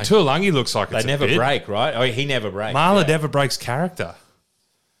like it. I mean, Tuilagi looks like it's a bit. They never break, right? I mean, he never breaks. Marla never breaks character.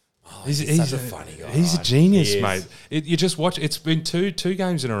 Oh, he's such a funny guy. He's a genius, mate. You just watch. It's been two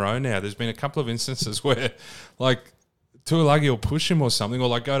games in a row now. There's been a couple of instances where, Tuilagi will push him or something,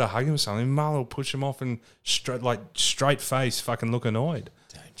 or go to hug him or something. Marla will push him off and straight face, fucking look annoyed.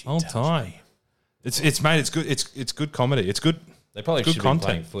 All time. It's good. It's good comedy. It's good. They probably good should content. be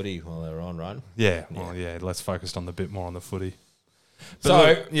playing footy while they're on, right? Yeah. Well, yeah. Let's focus on the bit more on the footy.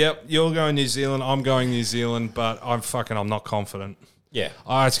 But you're going New Zealand. I'm going New Zealand, but I'm not confident. Yeah.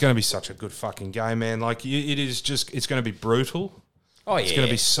 Oh, it's going to be such a good fucking game, man. It's going to be brutal. Oh yeah. It's going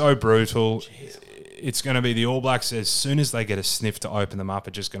to be so brutal. Jeez. It's going to be the All Blacks, as soon as they get a sniff to open them up,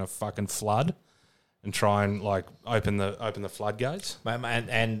 are just going to fucking flood and try and open the floodgates.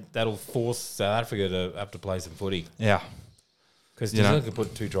 And that'll force South Africa to have to play some footy. Yeah. Because New Zealand could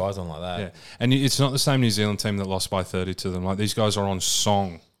put 2 tries on like that. Yeah. And it's not the same New Zealand team that lost by 30 to them. These guys are on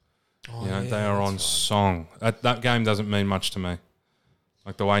song. They are on song. That game doesn't mean much to me.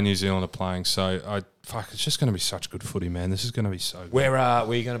 The way New Zealand are playing. So, it's just going to be such good footy, man. This is going to be so good. Where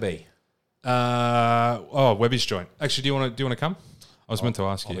are you going to be? Webby's joint. Actually, do you want to come? I was meant to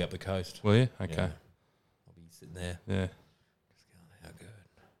ask you. I'll be up the coast. Will you? Okay. Yeah. I'll be sitting there. Yeah. Just going, how good.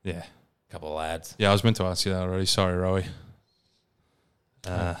 Yeah. Couple of lads. Yeah, I was meant to ask you that already. Sorry, Rowie.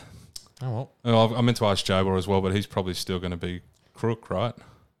 Well. I meant to ask Jaybors as well, but he's probably still going to be Crook, right?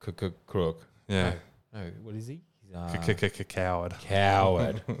 Crook. Yeah. No, what is he? Coward.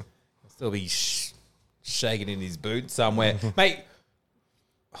 Coward. He'll still be shaking in his boots somewhere. Mate,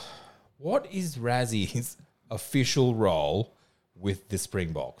 what is Razzie's official role with the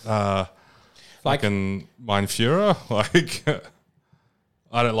Springboks? Mein Führer?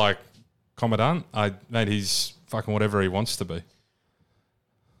 I don't like Commandant. Mate, he's fucking whatever he wants to be.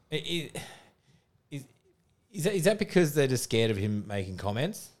 Is that because they're just scared of him making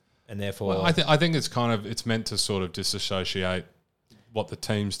comments? And therefore... Well, I think it's meant to sort of disassociate what the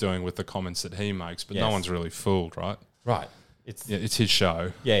team's doing with the comments that he makes, but no one's really fooled, right? Right. It's his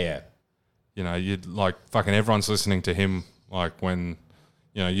show. Yeah. You'd fucking everyone's listening to him when,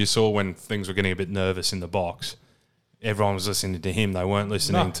 you saw when things were getting a bit nervous in the box, everyone was listening to him. They weren't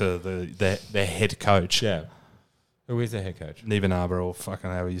listening to their head coach. Yeah. Who is their head coach? Nevenhaber or fucking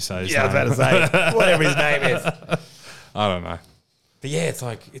however you say his name. I was about to say, whatever his name is. I don't know. But yeah,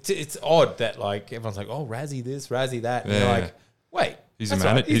 it's odd that everyone's like, oh, Razzie this, Razzie that. And you're like, wait. He's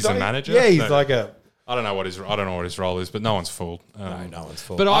a manager? Yeah, he's like a... I don't know what his role is, but no one's fooled. No one's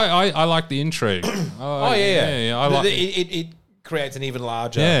fooled. But I like the intrigue. Yeah. I like it creates an even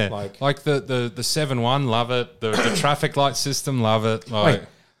larger... like the 7-1, love it. The traffic light system, love it. Like,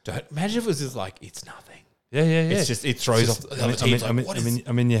 imagine if it was just like, it's nothing. Yeah. It's just, it throws off the other teams.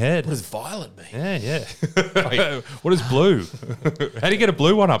 I'm in your head. What does violet mean? Yeah. What is blue? How do you get a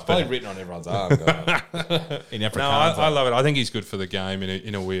blue one up there? Probably written on everyone's arm. In Afrikaans. No, I love it. I think he's good for the game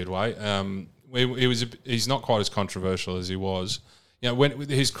in a weird way. He's not quite as controversial as he was. You know, when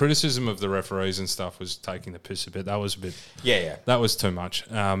his criticism of the referees and stuff was taking the piss a bit. That was a bit... Yeah. That was too much.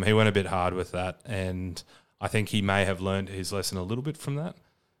 He went a bit hard with that, and I think he may have learned his lesson a little bit from that.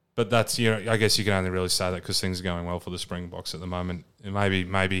 But that's, I guess you can only really say that because things are going well for the Springboks at the moment. And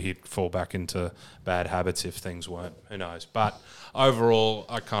maybe he'd fall back into bad habits if things weren't. Who knows? But overall,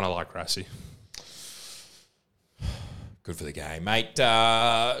 I kind of like Rassie. Good for the game, mate.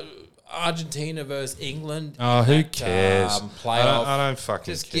 Argentina versus England. Oh, who cares? Playoff. I don't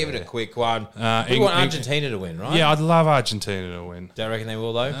fucking Just care. give it a quick one. We want Argentina to win, right? Yeah, I'd love Argentina to win. Do you reckon they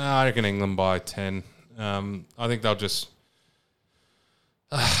will, though? I reckon England by 10. I think they'll just...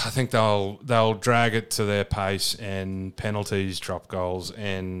 I think they'll drag it to their pace and penalties, drop goals,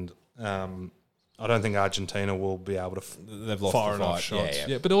 and I don't think Argentina will be able to They've lost fire the enough fight. shots.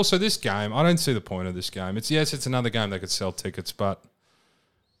 Yeah. But also this game, I don't see the point of this game. It's another game they could sell tickets, but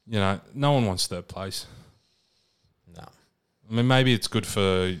no one wants third place. No. I mean, maybe it's good for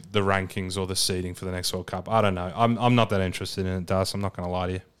the rankings or the seeding for the next World Cup. I don't know. I'm not that interested in it, Das. I'm not going to lie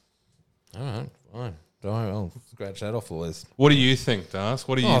to you. All right, fine. I'll scratch that off the list. What do you think, Das?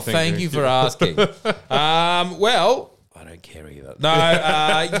 What do you think? Thank you for asking. Well, I don't care either. No,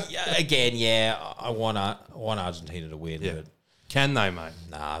 again, I want Argentina to win. Yeah. But Can they, mate?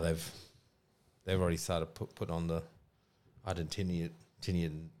 nah, they've already started put on the Argentinian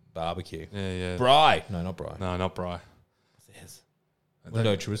barbecue. Yeah. Bry. No, not Bry. No, not Bry. Yes.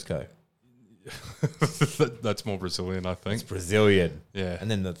 Mundo Churrasco. That's more Brazilian, I think. It's Brazilian. Yeah. And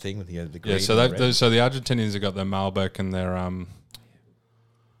then the thing with the green. Yeah, so the Argentinians have got their Malbec and their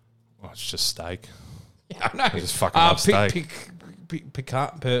it's just steak. Yeah, I know. They just fucking love steak.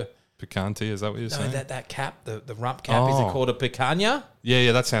 Picante, is that what you're saying? That cap, the rump cap, is it called a picanha?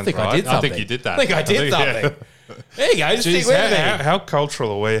 Yeah, that sounds I think right. I did something. think you did that. I think I did something. There you go. Just stick with me. How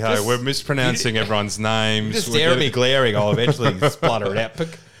cultural are we? Hey, we're mispronouncing everyone's names. Just stare at me glaring. I'll eventually splutter it out.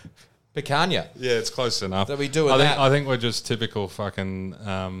 Picanha. Yeah, it's close enough. So we doing that. that. I think we're just typical fucking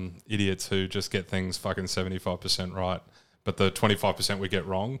idiots who just get things fucking 75% right, but the 25% we get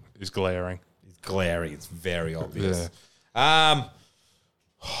wrong is glaring. It's glaring. It's very obvious. Yeah.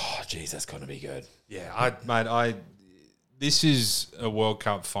 Geez, that's going to be good. Yeah, this is a World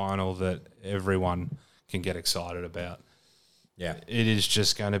Cup final that everyone can get excited about. Yeah, it is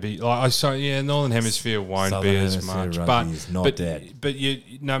just going to be like Northern Hemisphere won't Southern be as Hemisphere much, dead. But you,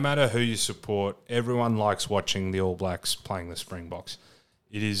 no matter who you support, everyone likes watching the All Blacks playing the Springboks.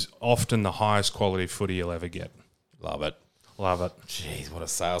 It is often the highest quality footy you'll ever get. Love it. Jeez, what a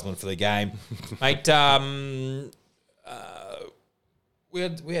salesman for the game, mate. We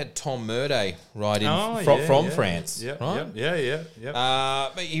had Tom Murday right in from France. Yeah, right?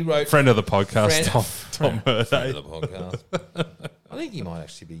 Yeah. But he wrote friend of the podcast, Tom Murday. Friend of the podcast. I think he might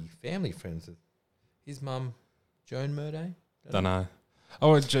actually be family friends with his mum, Joan Murday. Don't know.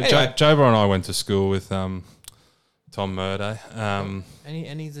 Oh, Jaybors and I went to school with Tom Murday.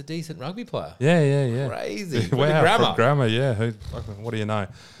 And he's a decent rugby player. Yeah. Crazy. Wow, from grammar, yeah. What do you know? Mate.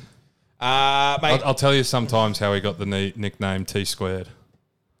 I'll tell you sometimes how he got the nickname T squared.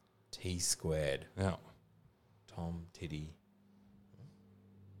 T squared. Yeah. Tom Titty.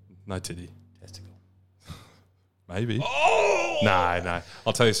 No titty. Testicle. Maybe. Oh! No.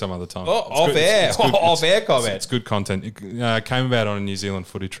 I'll tell you some other time. Off air comment. It's good content. It came about on a New Zealand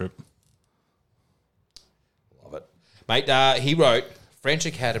footy trip. Love it. Mate, he wrote, French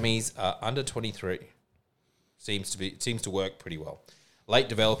academies are under 23. Seems to work pretty well. Late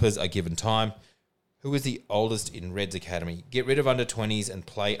developers are given time. Who is the oldest in Red's academy? Get rid of under 20s and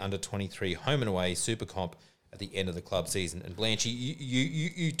play under 23 home and away super comp at the end of the club season. And Blanche,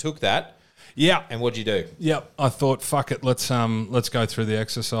 you took that. Yeah. And what'd you do? Yep. I thought, fuck it, let's go through the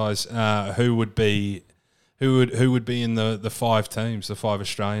exercise. Who would be in the 5 teams, the 5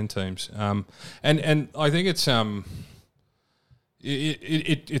 Australian teams? And I think it's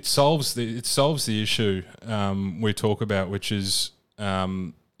it solves the issue we talk about, which is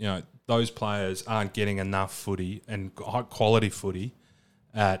those players aren't getting enough footy and high quality footy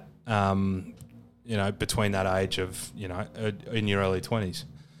at between that age of in your early 20s.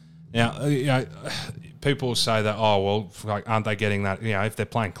 Now people say that aren't they getting that? If they're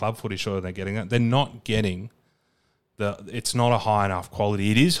playing club footy, sure they're getting that. They're not getting it's not a high enough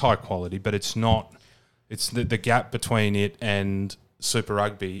quality. It is high quality, but it's not it's the gap between it and Super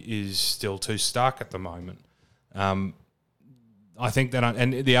Rugby is still too stark at the moment. I think that,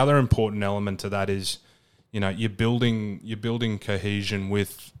 and the other important element to that is, you're building cohesion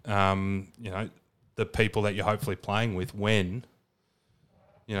with, the people that you're hopefully playing with when,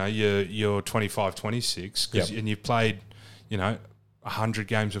 you're 25, 26, and you've played, 100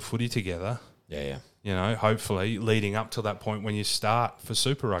 games of footy together. Yeah. Hopefully leading up to that point when you start for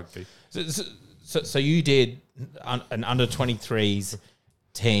Super Rugby. So you did an under 23s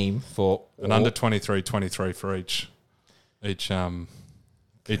team for an under 23 for each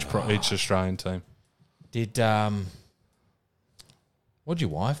Australian team. Did what'd your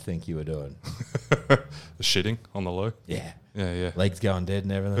wife think you were doing? Shitting on the loo. Yeah. Yeah. Legs going dead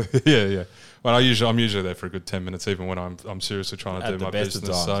and everything. Yeah. Well, I'm usually there for a good 10 minutes, even when I'm seriously trying to do my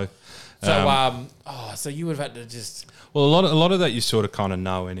business. So you would have had to just. Well, a lot of that you sort of kind of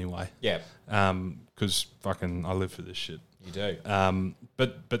know anyway. Yeah. Because fucking I live for this shit. You do.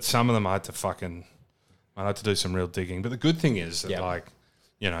 But some of them I had to do some real digging. But the good thing is that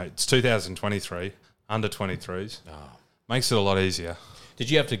it's 2023, under 23s. Makes it a lot easier. Did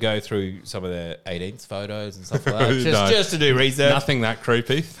you have to go through some of the 18th photos and stuff like that? Just to do research? Nothing that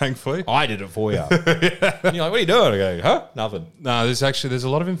creepy, thankfully. I did it for you. And you're like, what are you doing? I go, huh? Nothing. No, there's a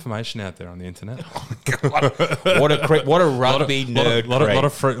lot of information out there on the internet. What a rugby nerd.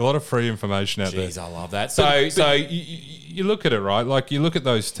 A lot of free information out there. Jeez, I love that. So you look at it, right? Like you look at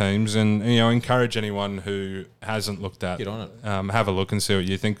those teams and encourage anyone who hasn't looked at. Get on it. Have a look and see what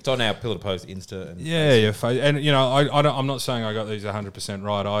you think. It's on our Pillar to Post Insta. I'm not saying I got these 100%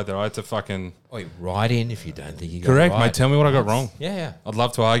 right either. I had to fucking... Wait, write in if you don't think you got correct, it right. mate. Tell me what I got wrong. Yeah. I'd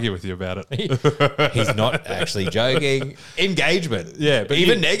love to argue with you about it. He's not actually joking. Engagement. Yeah, but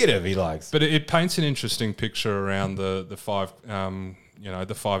even negative he likes. But it paints an interesting picture around the five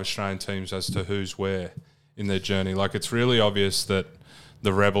the five Australian teams as to who's where in their journey. Like it's really obvious that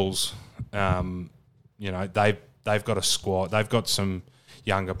the Rebels, they've got a squad. They've got some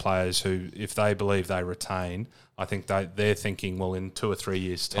younger players who, if they believe they retain, I think they're thinking, well, in 2 or 3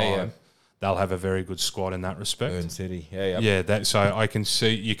 years' time, they'll have a very good squad in that respect. Burn City, So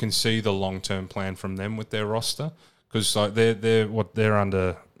you can see the long-term plan from them with their roster because they're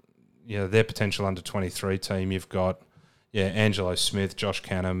under, their potential under 23 team. You've got Angelo Smith, Josh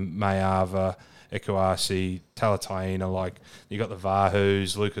Canham, Mayava, Ekuasi, Talataina. Like you got the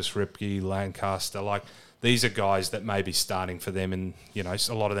Vahus, Lucas Ripke, Lancaster. Like these are guys that may be starting for them, and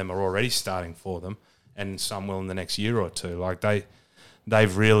a lot of them are already starting for them, and some will in the next year or two. Like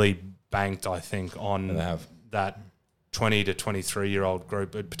they've really banked, I think, on that 20 to 23-year-old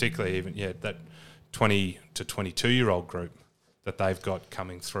group, but particularly even that 20 to 22-year-old group that they've got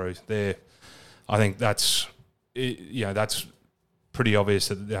coming through. I think that's pretty obvious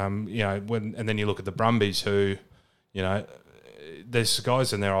that and then you look at the Brumbies who, there's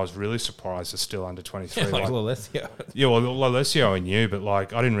guys in there I was really surprised are still under 23. Like Lalesio. Lalesio I knew, but I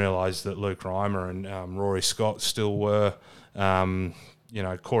didn't realise that Luke Reimer and Rory Scott still were.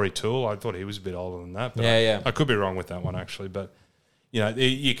 Corey Toole, I thought he was a bit older than that. But I could be wrong with that one actually, but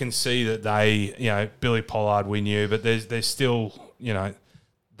you can see that they, Billy Pollard we knew, but there's still,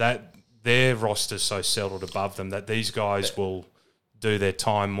 that their roster's so settled above them that these guys will do their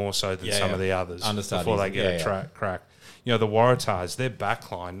time more so than some of the others before they get a crack. The Waratahs, their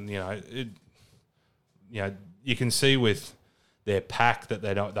backline, you can see with their pack that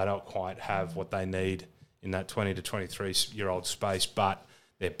they don't quite have what they need in that 20 to 23-year-old space, but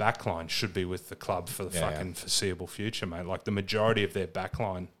their backline should be with the club for the foreseeable future, mate. Like the majority of their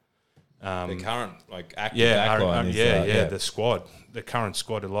backline, the current active backline, the squad, the current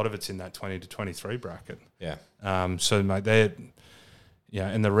squad, a lot of it's in that 20 to 23 bracket. Yeah. So mate, they're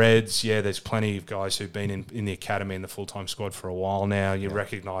and the Reds, there's plenty of guys who've been in the academy and the full-time squad for a while now. You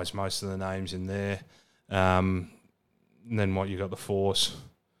recognise most of the names in there. And then you got the Force,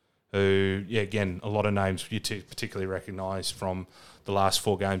 who, again, a lot of names you particularly recognise from the last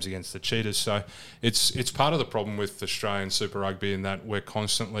 4 games against the Cheetahs. So it's part of the problem with Australian Super Rugby in that we're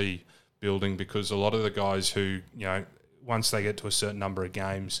constantly building because a lot of the guys who, once they get to a certain number of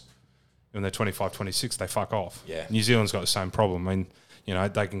games, when they're 25, 26, they fuck off. Yeah. New Zealand's got the same problem. I mean,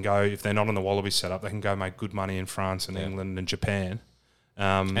 they can go, if they're not on the Wallaby setup, they can go make good money in France and England and Japan.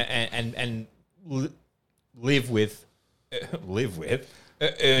 And live with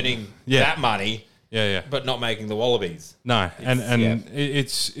earning that money, but not making the Wallabies. No,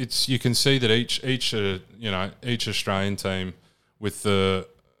 it's you can see that each Australian team with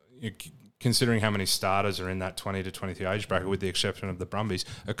considering how many starters are in that 20 to 23 age bracket, with the exception of the Brumbies,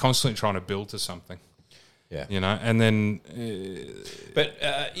 are constantly trying to build to something. Yeah, and then. But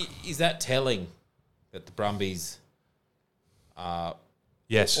is that telling that the Brumbies are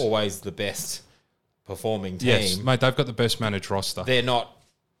always the best performing team. Yes, mate, they've got the best managed roster. They're not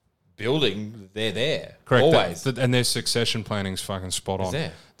building, they're there. Correct. Always. And their succession planning's fucking spot on.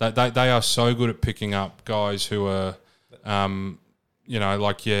 There. They are so good at picking up guys who are,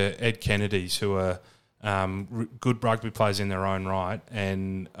 like your Ed Kennedys, who are good rugby players in their own right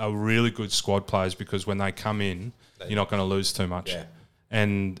and are really good squad players because when they come in, you're not going to lose too much. Yeah.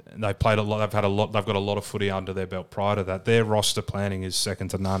 And they played a lot. They've got a lot of footy under their belt prior to that. Their roster planning is second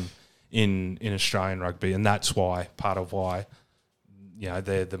to none in Australian rugby, and that's part of why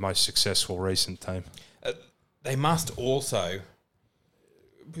they're the most successful recent team. They must also,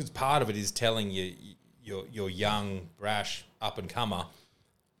 because part of it is telling you your young, brash up and comer,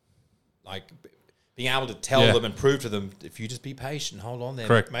 like being able to tell them and prove to them, if you just be patient, hold on there,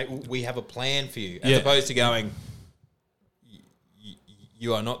 correct, mate, we have a plan for you, as opposed to going,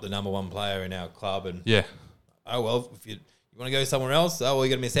 you are not the number one player in our club, and oh well, if you want to go somewhere else, oh well,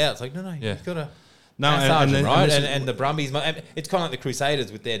 you're gonna miss out. It's like no, you've got to. No, and the Brumbies, it's kind of like the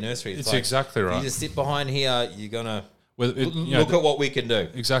Crusaders with their nursery. It's like, exactly right. You just sit behind here, you're gonna look at what we can do.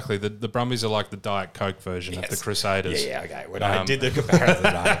 Exactly. The Brumbies are like the Diet Coke version of the Crusaders. Yeah, okay. When I did the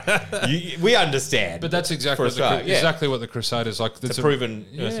comparison, we understand. But that's exactly what the Crusaders like. It's a proven.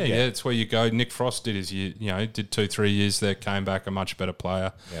 It's where you go. Nick Frost did did 2-3 years there, came back a much better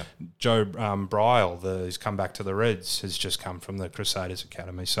player. Yeah. Joe Bryle, who's come back to the Reds, has just come from the Crusaders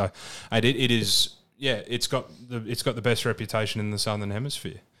Academy. So it is. Yeah, it's got the best reputation in the Southern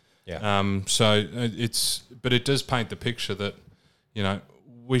Hemisphere. Yeah. But it does paint the picture that,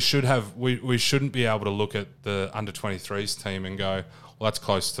 we shouldn't be able to look at the under 23s team and go, well, that's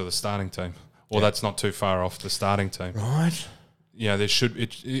close to the starting team, or that's not too far off the starting team. Right.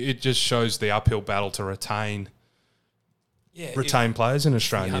 It just shows the uphill battle to retain players in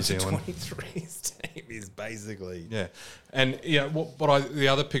Australia and New Zealand. The 23s team is basically and the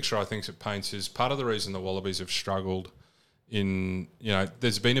other picture I think it paints is part of the reason the Wallabies have struggled.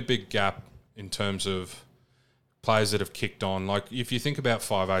 There's been a big gap in terms of players that have kicked on. Like if you think about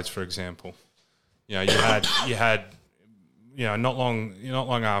 5'8", for example, you had not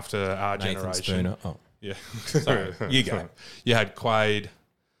long after our Nathan generation. Spooner. Oh. Yeah, sorry, you go. You had Quaid.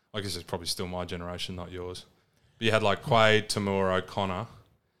 I guess it's probably still my generation, not yours. But you had like Quaid, Tamura, O'Connor.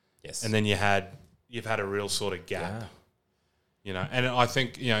 Yes, and then you've had a real sort of gap. Yeah. And I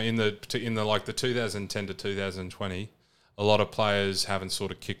think in the the 2010 to 2020. A lot of players haven't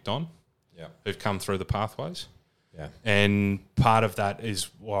sort of kicked on, who've come through the pathways. Yeah. And part of that is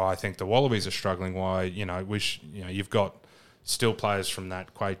why I think the Wallabies are struggling, why, you've got still players from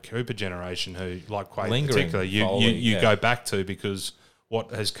that Quade Cooper generation who, like Quade lingering, particularly, you go back to because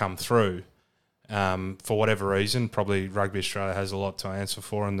what has come through, for whatever reason, probably Rugby Australia has a lot to answer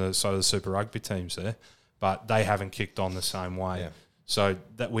for, and so the Super Rugby teams there, but they haven't kicked on the same way. Yeah. So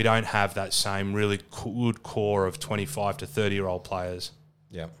that we don't have that same really good core of 25 to 30-year-old players.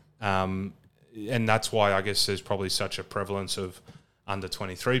 Yeah. And that's why I guess there's probably such a prevalence of under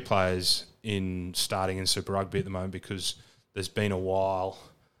 23 players starting in Super Rugby at the moment, because there's been a while,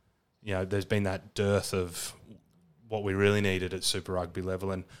 there's been that dearth of what we really needed at Super Rugby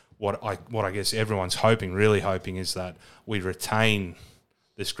level. And what I guess everyone's really hoping is that we retain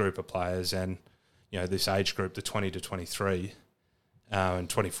this group of players and, this age group, the 20 to 23, and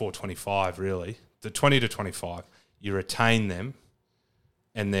 24, 25 really, the 20 to 25, you retain them,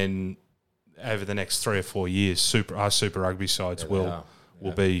 and then over the next 3 or 4 years, our Super Rugby sides will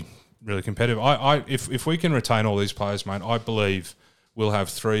be really competitive. If we can retain all these players, mate, I believe we'll have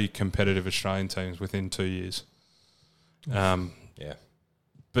 3 competitive Australian teams within 2 years. But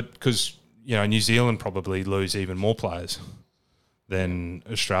because New Zealand probably lose even more players than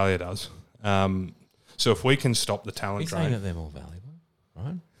Australia does. So if we can stop the talent drain, saying that they're more valuable.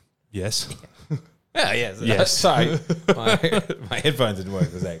 Right? Yes. Yes. Sorry, my headphones didn't work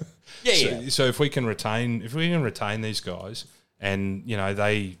for a second. So if we can retain these guys, and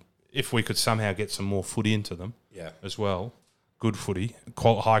if we could somehow get some more footy into them, as well, good footy,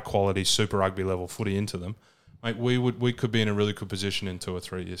 high quality Super Rugby level footy into them, mate, we could be in a really good position in 2 or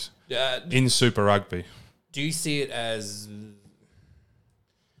 3 years in Super Rugby. Do you see it as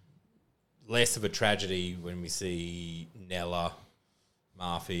less of a tragedy when we see Nella,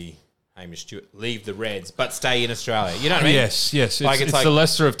 Murphy, Hamish Stewart leave the Reds but stay in Australia? You know what I mean? Yes. It's the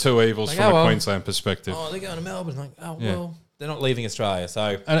lesser of two evils from a Queensland perspective. Oh, they're going to Melbourne. Well, they're not leaving Australia.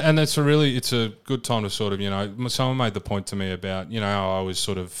 So and it's a good time to sort of, someone made the point to me about, how I was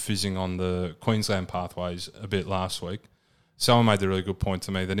sort of fizzing on the Queensland pathways a bit last week. Someone made the really good point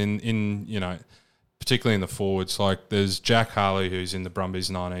to me that in particularly in the forwards, like there's Jack Harley, who's in the Brumbies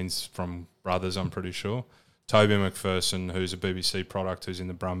 19s from brothers, I'm pretty sure. Toby McPherson, who's a BBC product, who's in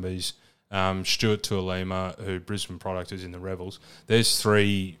the Brumbies. Stuart Tuolima, who Brisbane product, who's in the Rebels. There's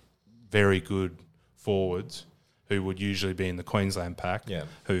 3 very good forwards who would usually be in the Queensland pack,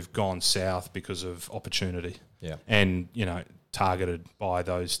 who've gone south because of opportunity, and targeted by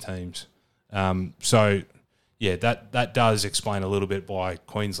those teams. So that does explain a little bit why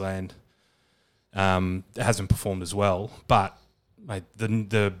Queensland hasn't performed as well. But mate,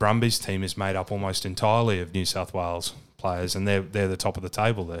 the Brumbies team is made up almost entirely of New South Wales players, and they're the top of the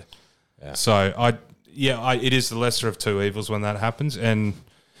table there. Yeah. So it is the lesser of two evils when that happens, and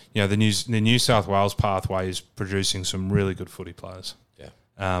the New South Wales pathway is producing some really good footy players. Yeah.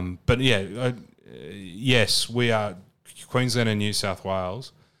 Yes, we are. Queensland and New South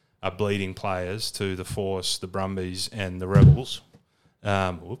Wales are bleeding players to the Force, the Brumbies, and the Rebels.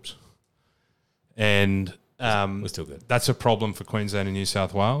 And we're still good. That's a problem for Queensland and New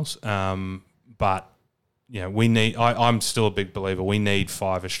South Wales. But we need. I'm still a big believer. We need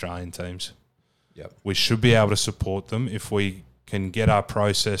 5 Australian teams. Yep. We should be able to support them if we can get our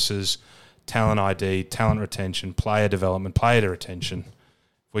processes, talent ID, talent retention, player development, player retention.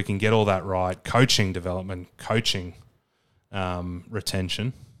 If we can get all that right, coaching development, coaching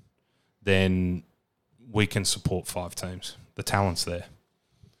retention, then we can support 5 teams. The talent's there.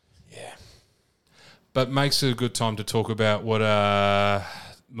 Yeah. But makes it a good time to talk about what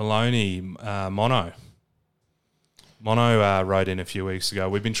Mono wrote in a few weeks ago.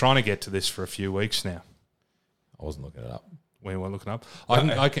 We've been trying to get to this for a few weeks now. I wasn't looking it up. We weren't looking up.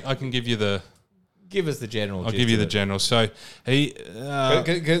 I can give you the... Give us the general. I'll give you the general. So he...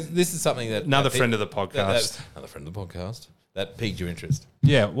 Because this is something that... Another friend of the podcast. Another friend of the podcast. That piqued your interest.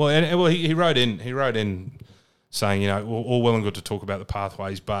 Yeah. Well, he wrote in saying, all well and good to talk about the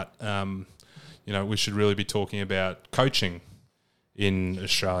pathways, but, we should really be talking about coaching in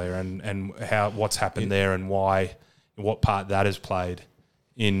Australia and what's happened there and what part that has played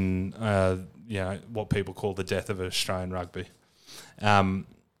in, what people call the death of Australian rugby. How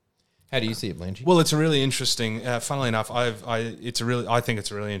do you see it, Blanchy? Well, it's a really interesting. Funnily enough, I think it's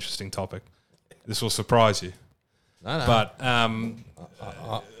a really interesting topic. This will surprise you. No. But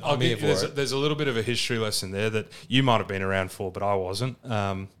I'll give you there's a little bit of a history lesson there that you might have been around for, but I wasn't. Go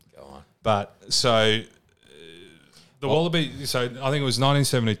on. But so the Wallaby. So I think it was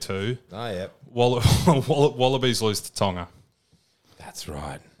 1972. Oh yeah. Wallabies lose to Tonga. That's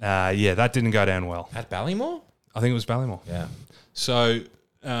right. That didn't go down well. At Ballymore? I think it was Ballymore. Yeah. So.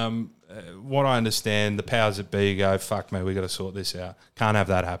 What I understand, the powers that be go, fuck me, we got to sort this out. Can't have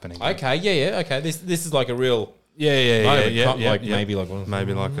that happening. Okay, yeah. Okay, this is like a real maybe like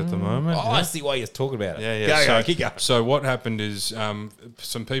at the moment. Oh, I see why you're talking about it. Yeah. Go, keep going. So what happened is some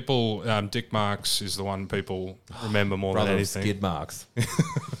people, Dick Marks is the one people remember more than anything. Skid Marks.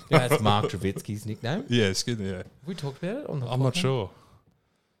 That's Mark Travitsky's nickname. Yeah, Skid. Yeah. Have we talked about it on the? I'm not sure.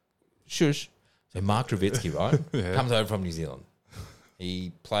 Shush. So Mark Travitsky, right, comes over from New Zealand.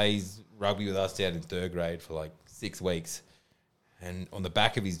 He plays rugby with us down in 3rd grade for like 6 weeks. And on the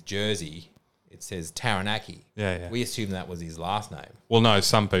back of his jersey, it says Taranaki. Yeah. We assumed that was his last name. Well, no,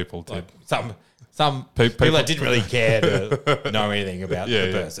 some people did. Like some people that didn't really care to know anything about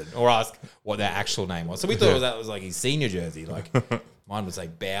the person or ask what their actual name was. So we thought that was like his senior jersey. Like mine would say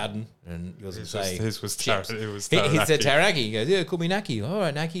Bowden and yours would say his was Taranaki. He said Taranaki. He goes, yeah, call me Naki. All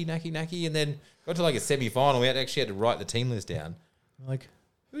right, Naki. And then got to like a semi-final. We actually had to write the team list down. I'm like,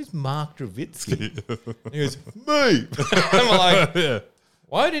 who's Mark Travitsky? He goes, me. I'm like,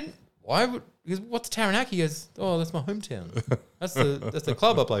 what's Taranaki? He goes, oh, that's my hometown. That's the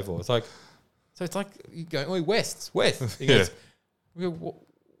club I play for. It's like, so it's like you go, oh, West. He goes, we go,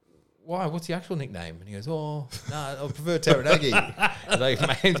 why? What's the actual nickname? And he goes, oh, no, I prefer Taranaki. Like,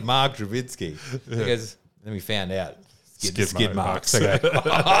 my name's Mark Travitsky. He goes, then we found out. Skid marks. Okay.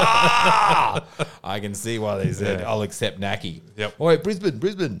 I can see why they said, I'll accept Naki. Yep. Oh, wait,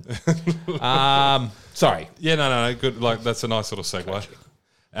 Brisbane. Sorry. Yeah, no. Good. Like, that's a nice little segue.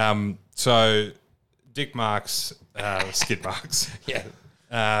 So, Dick Marks, Skid Marks.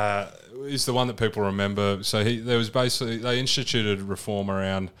 Is the one that people remember. So, they instituted reform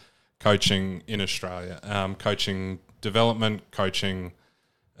around coaching in Australia. Coaching development, coaching,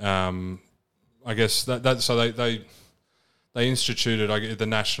 I guess, They instituted the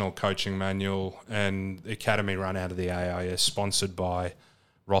National Coaching Manual and the academy run out of the AIS, sponsored by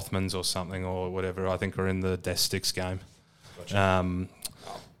Rothmans or something or whatever. I think we're in the Death Sticks game. Gotcha.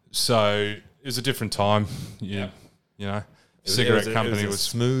 So it was a different time. Cigarette company was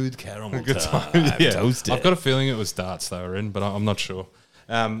smooth caramel good time. Toasted. I've got a feeling it was darts they were in, but I'm not sure.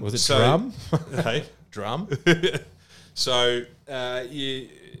 Was it drum? Hey, drum. So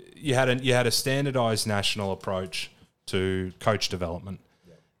you had a standardised national approach to coach development.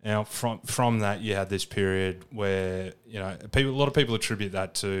 Now, from that, you had this period where, a lot of people attribute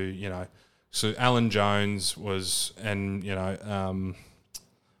that to, so Alan Jones was, and,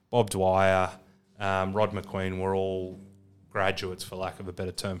 Bob Dwyer, Rod McQueen were all graduates, for lack of a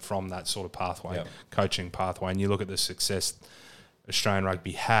better term, from that sort of pathway, coaching pathway. And you look at the success Australian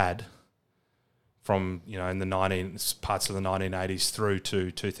rugby had from, in the parts of the 1980s through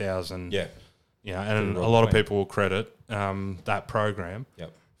to 2000. Yeah. And a lot of people will credit that program.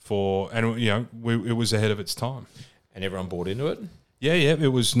 Yep. It was ahead of its time. And everyone bought into it? Yeah,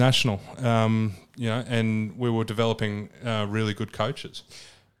 it was national, and we were developing really good coaches.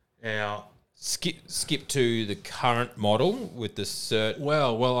 Now, skip to the current model with the cert.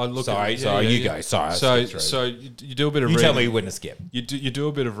 Well, I look. Sorry, you go. Sorry. So you do a bit of reading. You tell me when to skip. You do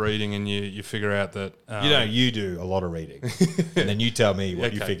a bit of reading, and you figure out that you do a lot of reading, and then you tell me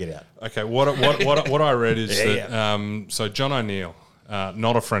what you figured out. Okay, what I read is that so John O'Neill,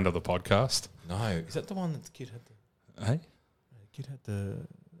 not a friend of the podcast. No, is that the one that the kid had? Hey, the kid had the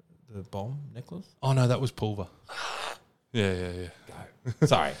bomb necklace. Oh no, that was Pulver. Yeah. Go.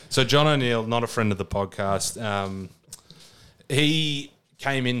 Sorry. So John O'Neill, not a friend of the podcast. He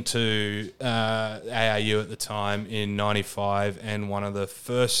came into ARU at the time in '95, and one of the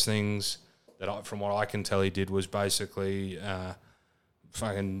first things that, from what I can tell, he did was basically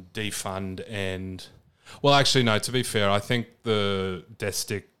fucking defund and. Well, actually, no. To be fair, I think the Death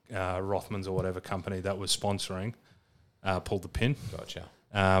Stick Rothmans or whatever company that was sponsoring pulled the pin. Gotcha.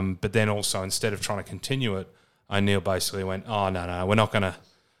 But then also, instead of trying to continue it, O'Neill basically went, "Oh no, we're not gonna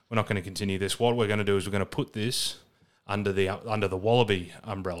continue this. What we're going to do is we're going to put this under the Wallaby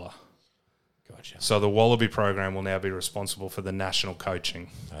umbrella." Gotcha. So the Wallaby program will now be responsible for the national coaching.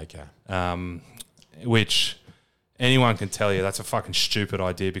 Okay. Which anyone can tell you that's a fucking stupid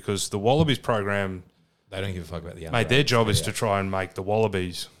idea, because the Wallabies program, they don't give a fuck about the umbrella. Mate, their job is to try and make the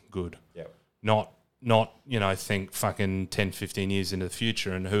Wallabies good. Yep. Not think fucking 10, 15 years into the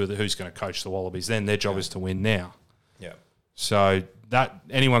future and who's going to coach the Wallabies then. Their job is to win now. Yeah. So that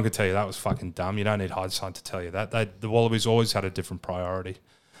anyone could tell you that was fucking dumb. You don't need hindsight to tell you that. The Wallabies always had a different priority.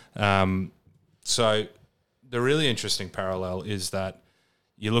 So the really interesting parallel is that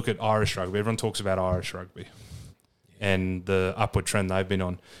you look at Irish rugby. Everyone talks about Irish rugby and the upward trend they've been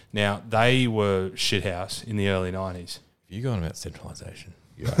on. Now, they were shithouse in the early 90s. You going about centralisation?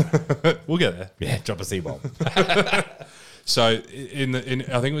 We'll get there. Yeah, drop a C-bomb. So I think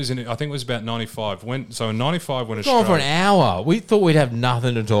it was about 95. In 95 when Australia... Going for an hour. We thought we'd have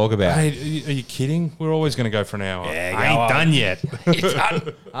nothing to talk about. Hey, are you kidding? We're always going to go for an hour. Yeah, I ain't done yet. You're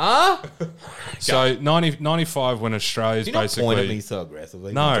done. Huh? So 95 when Australia's basically... Point at me so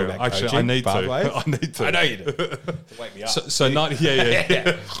aggressively. No, actually, I need to. I need to. I know you do. To wake me up.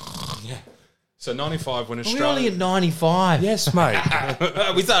 Yeah. So 95 when Australia... We're only at 95. Yes, mate.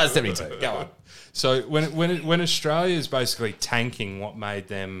 We started at 72. Go on. So when Australia is basically tanking what made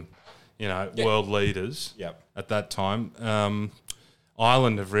them, world leaders at that time,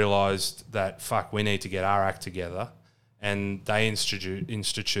 Ireland have realised that, we need to get our act together, and they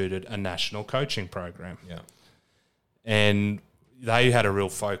instituted a national coaching program. Yeah. And they had a real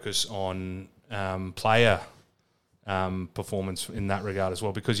focus on player performance in that regard as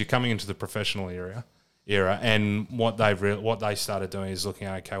well, because you're coming into the professional era, and what they started doing is looking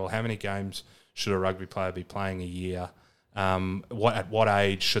at, okay, well, how many games should a rugby player be playing a year? At what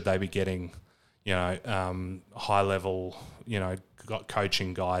age should they be getting, high level,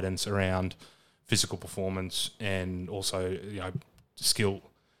 coaching guidance around physical performance and also, skill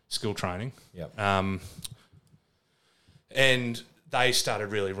training. Yeah. And they started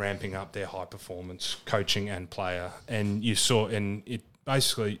really ramping up their high performance coaching and player, and you saw, and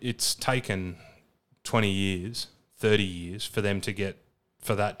it's taken 20 years, 30 years for them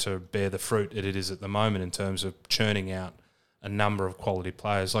for that to bear the fruit that it is at the moment in terms of churning out a number of quality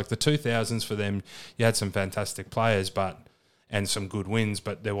players. Like the 2000s for them, you had some fantastic players, and some good wins,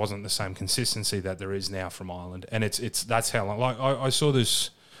 but there wasn't the same consistency that there is now from Ireland. And that's how long. Like I saw this,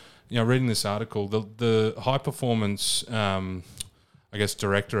 reading this article, the high performance,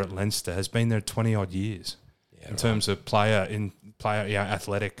 director at Leinster has been there 20 odd years in terms of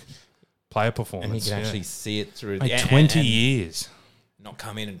athletic player performance. And you can actually see it through 20 years. Not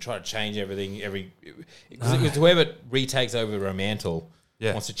come in and try to change everything because whoever retakes over a mantle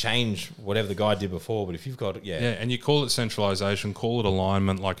wants to change whatever the guy did before. But if you've got and you call it centralisation, call it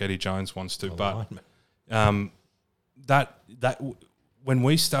alignment, like Eddie Jones wants to. Alignment. But that when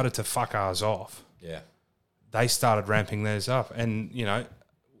we started to fuck ours off, they started ramping theirs up, and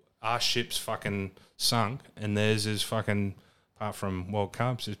our ship's fucking sunk, and theirs is fucking apart from World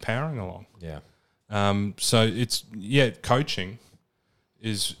Cups, is powering along. Yeah. So it's coaching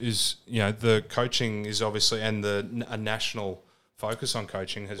is the coaching is obviously, and a national focus on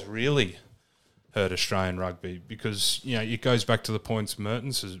coaching has really hurt Australian rugby, because it goes back to the points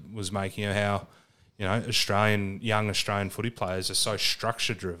Mertens was making of how young Australian footy players are so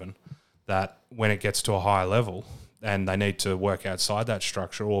structure driven that when it gets to a higher level and they need to work outside that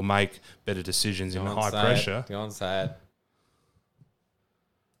structure or make better decisions in high pressure. Go on, say it.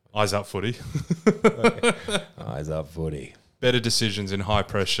 Eyes up, footy. Eyes up, footy. Better decisions in high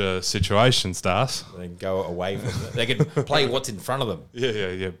pressure situations, Das. They can go away from it. They can play what's in front of them.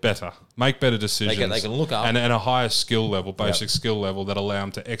 Yeah. Better. Make better decisions. They can look up. And a higher skill level, basic skill level that allow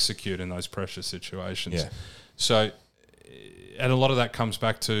them to execute in those pressure situations. Yeah. So, and a lot of that comes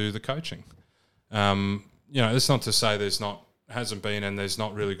back to the coaching. It's not to say hasn't been and there's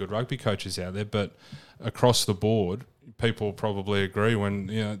not really good rugby coaches out there, but across the board, people probably agree when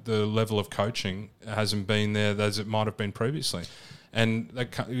the level of coaching hasn't been there as it might have been previously, and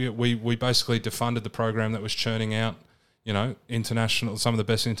we basically defunded the program that was churning out some of the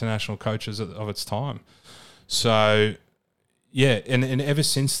best international coaches of its time. So and ever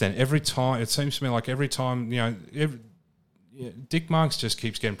since then, every time it seems to me like Dick Marks just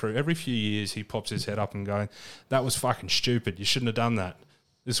keeps getting proved. Every few years he pops his head up and going, "That was fucking stupid. You shouldn't have done that.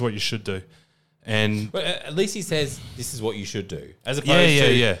 This is what you should do." But at least he says this is what you should do, as opposed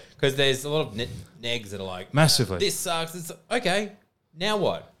to because there's a lot of negs that are like massively. This sucks. It's okay. Now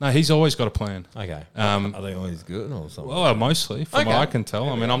what? No, he's always got a plan. Okay. Are they always good or something? Well, mostly, from what I can tell.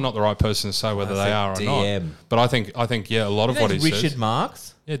 I mean, I'm not the right person to say whether they are or not. But I think a lot of what he says. Richard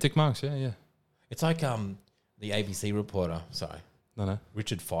Marks. Yeah, Dick Marks. Yeah. It's like the ABC reporter. Sorry. No.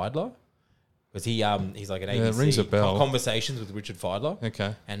 Richard Fiedler. Because he's like an ABC. Rings a bell. Conversations with Richard Fiedler.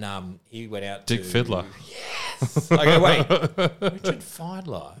 Okay. And he went out Dick Fiddler. Yes. I go, wait. Richard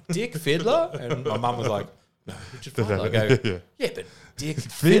Fiedler. Dick Fiddler? And my mum was like, no, Richard Fiedler. I go, yeah, but Dick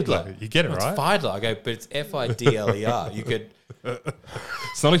Fiddler. You get it right. It's Fiedler. I go, but it's Fidler. You could.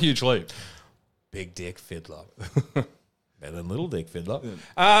 It's not a huge leap. Big Dick Fiddler. Better than Little Dick Fiddler.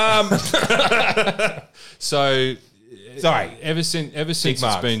 So... Sorry. Ever since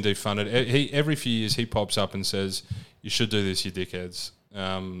it's been defunded, every few years he pops up and says, "You should do this, you dickheads.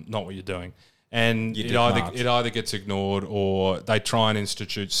 Not what you're doing." And it either gets ignored or they try and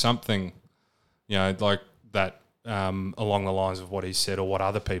institute something, like that along the lines of what he said or what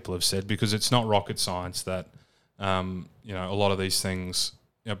other people have said, because it's not rocket science that a lot of these things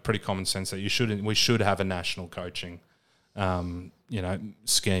pretty common sense that we should have a national coaching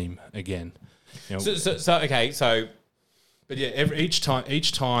scheme again. But yeah, each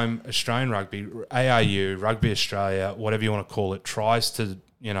time Australian rugby, ARU, Rugby Australia, whatever you want to call it, tries to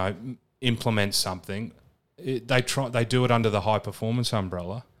implement something, they do it under the high performance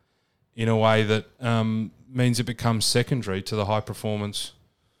umbrella, in a way that means it becomes secondary to the high performance,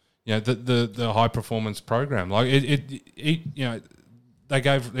 the high performance program. Like they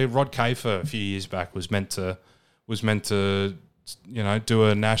gave Rod Kafer a few years back was meant to do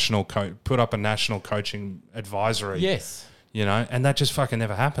a national put up a national coaching advisory. Yes. And that just fucking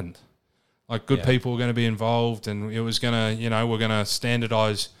never happened. Like good people were going to be involved, and it was going to, we're going to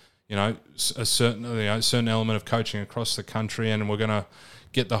standardise, a certain element of coaching across the country, and we're going to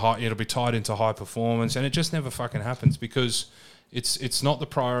get it'll be tied into high performance, and it just never fucking happens because it's not the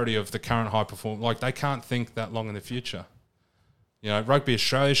priority of the current high performance. Like they can't think that long in the future. Rugby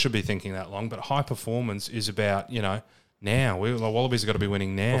Australia should be thinking that long, but high performance is about, now. The Wallabies have got to be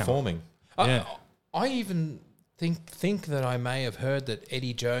winning now. Performing. Yeah. I even think that I may have heard that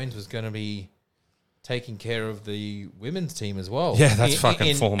Eddie Jones was going to be taking care of the women's team as well. Yeah, that's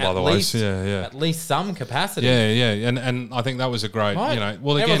fucking form, by the way. Yeah. At least some capacity. Yeah. And I think that was a great, Well, again,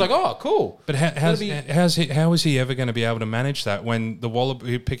 everyone's like, oh, cool. But how is he ever going to be able to manage that when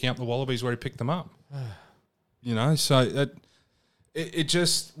picking up the Wallabies where he picked them up? So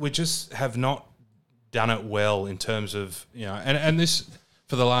we just have not done it well in terms of, and this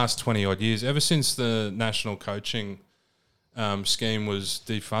for the last 20 odd years, ever since the national coaching scheme was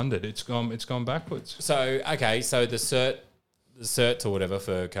defunded, it's gone backwards. So the certs or whatever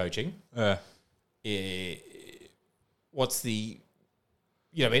for coaching. What's the,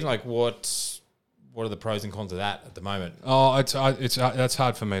 like what are the pros and cons of that at the moment? Oh, that's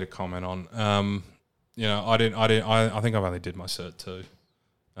hard for me to comment on. I think I've only did my cert too.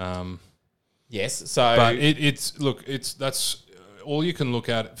 Yes, so but that's all you can look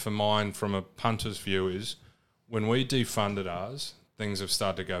at for mine from a punter's view is when we defunded ours, things have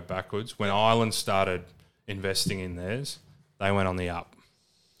started to go backwards. When Ireland started investing in theirs, they went on the up.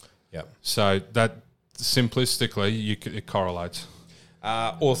 Yep. So simplistically, it correlates.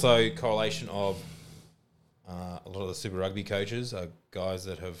 Also, correlation of a lot of the Super Rugby coaches are guys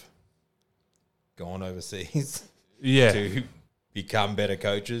that have gone overseas to become better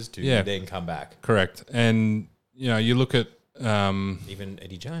coaches to then come back. Correct. And, you look at... even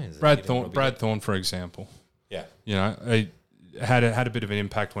Eddie Jones. Brad Thorne, for example. Yeah. He had a bit of an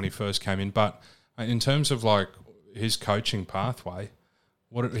impact when he first came in. But in terms of, like, his coaching pathway...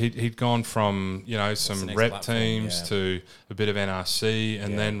 He'd gone from, some rep teams to a bit of NRC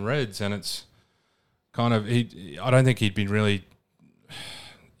and then Reds, and it's kind of I don't think he'd been really,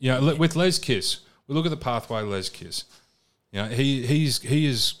 with Les Kiss. We look at the pathway, Les Kiss. He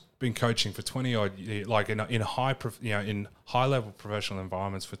has been coaching for 20 odd years, like in high level professional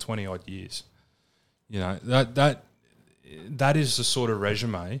environments for 20 odd years. That is the sort of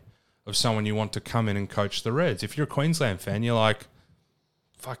resume of someone you want to come in and coach the Reds. If you're a Queensland fan, you're like,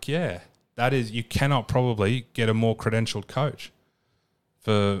 fuck yeah. That is, you cannot probably get a more credentialed coach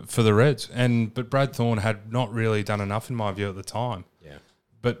for the Reds. But Brad Thorne had not really done enough in my view at the time. Yeah.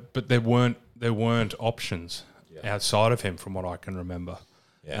 But there weren't options outside of him from what I can remember.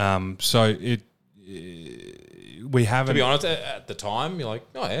 Yeah. So we haven't. To be honest, at the time you're like,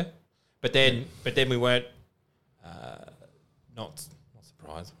 oh yeah. But then we weren't not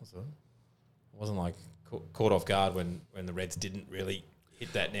surprised. It wasn't like caught off guard when the Reds didn't really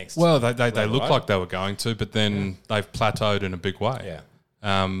hit that next. Well, they looked like they were going to, but then they've plateaued in a big way.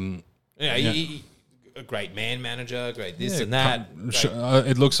 Yeah. A great man manager, great this and that.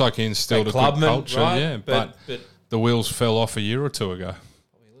 It looks like he instilled a good culture, right? But the wheels fell off a year or two ago.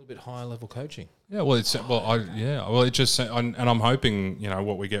 Probably a little bit higher level coaching. Yeah, well, it just and I'm hoping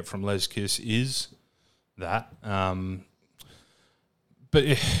what we get from Les Kiss is that. But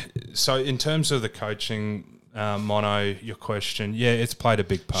so in terms of the coaching. Mono, your question. Yeah, it's played a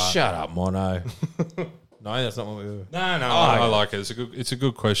big part. Shut up, Mono. No, that's not what we were. No, I like it. It's a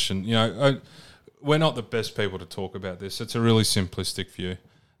good question. We're not the best people to talk about this. It's a really simplistic view.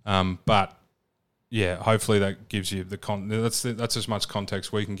 But yeah, hopefully that gives you that's as much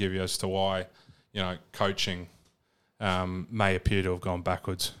context we can give you as to why, coaching may appear to have gone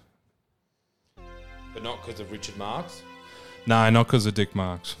backwards. But not because of Richard Marks? No, not because of Dick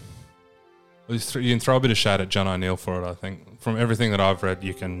Marks. You can throw a bit of shade at John O'Neill for it, I think. From everything that I've read,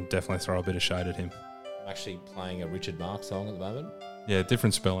 you can definitely throw a bit of shade at him. I'm actually playing a Richard Marks song at the moment. Yeah,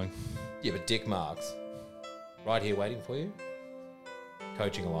 different spelling. Yeah, but Dick Marks, right here waiting for you,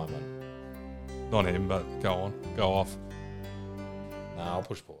 coaching a lineman. Not him, but go on. Go off. No, I'll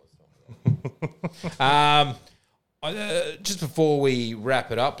push pause. Just before we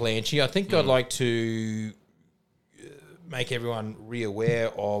wrap it up, Blanchy, I think I'd like to make everyone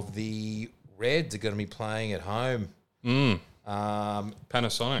re-aware of the Reds are going to be playing at home.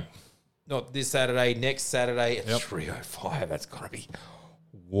 Panasonic. Not this Saturday, next Saturday at 3:05. That's going to be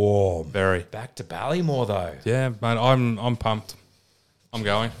warm. Very. Back to Ballymore, though. Yeah, man, I'm pumped. I'm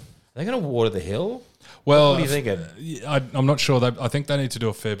going. Are they going to water the hill? Well, what are you thinking? I'm not sure. I think they need to do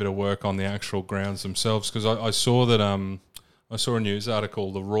a fair bit of work on the actual grounds themselves because I saw that I saw a news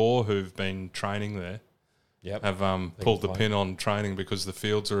article, the Raw, who've been training there, have pulled the pin on training because the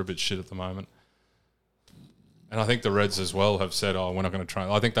fields are a bit shit at the moment. And I think the Reds as well have said, we're not going to train.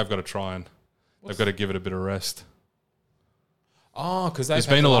 I think they've got to try and they've got to give it a bit of rest. Oh, because there's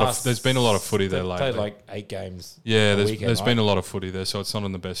been a lot of footy there lately. Played like 8 games. Yeah, there's been a lot of footy there, so it's not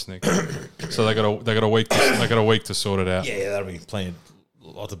in the best nick. So they got a week to sort it out. Yeah, that'll be playing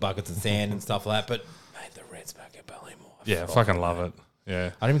lots of buckets of sand and stuff like that. But mate, the Reds back at Ballymore. Yeah, fucking love it.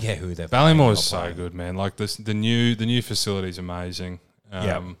 Yeah, I don't even care who they're. Ballymore is so good, man. Like this, the new facility is amazing.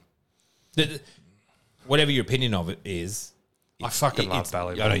 Whatever your opinion of it is, I fucking love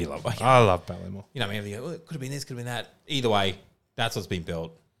Ballymore. I know you love it. I love Ballymore. You know, I mean, it could have been this, could have been that. Either way, that's what's been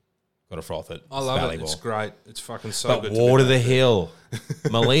built. Got to froth it. I love it. It's great. It's fucking so good. But water the hill,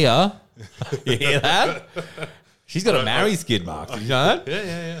 Malia. You hear that? She's got to marry Skid Marks. You know that?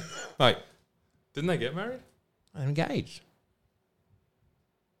 Yeah. Right. Didn't they get married? I'm engaged.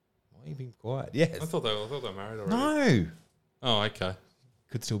 Why are you being quiet? Yes. I thought they were married already. No. Oh, okay.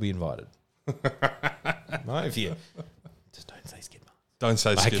 Could still be invited. No, if you just don't say Skid Marks. Don't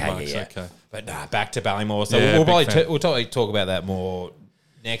say Skid Marks. Yeah. Okay. But back to Ballymore. So we'll probably talk about that more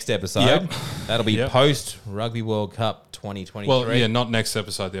next episode. Yep. That'll be post Rugby World Cup 2023. Well, yeah, not next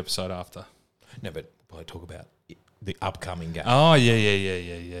episode. The episode after. No, but we'll probably talk about the upcoming game. Oh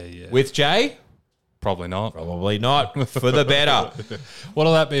yeah. With Jay. Probably not. Probably not. For the better.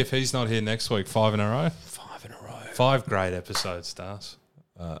 What'll that be if he's not here next week? 5 in a row? 5 in a row. 5 great episodes, Stars.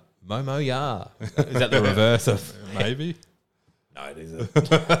 Momo Ya. Is that the reverse of... Maybe. No, it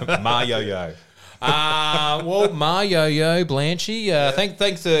isn't. Ma Yo Yo. Well, Yo-Yo, Blanchy,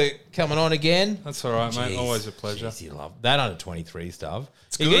 thanks for coming on again. That's all right, mate. Always a pleasure. Jeez, you love that under 23 stuff.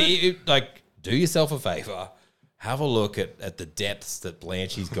 It's good. Like, do yourself a favour. Have a look at the depths that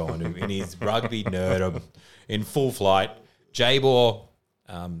Blanchy's gone to in his rugby nerdom in full flight. Jaybor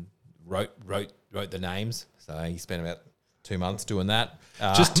wrote the names, so he spent about 2 months doing that.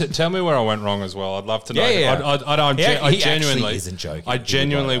 Just tell me where I went wrong as well. I'd love to know. Yeah. I genuinely actually isn't joking. I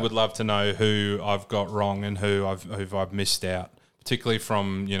genuinely would love to know who I've got wrong and who I've missed out, particularly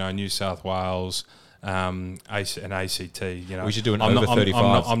from New South Wales. And ACT, we should do an over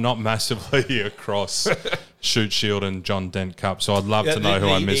 35. I'm not massively across Shoot Shield and John Dent Cup, so I'd love to know who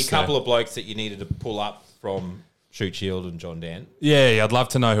I missed. The couple of blokes that you needed to pull up from Shoot Shield and John Dent. Yeah, I'd love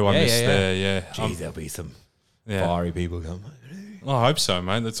to know who I missed there. Yeah, geez, there'll be some fiery people coming. I hope so,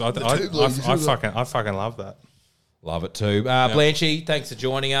 mate. I fucking love that. Love it too. Blanchy, thanks for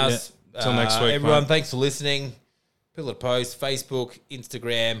joining us. Till next week, everyone. mate. Thanks for listening. Pillar Post, Facebook,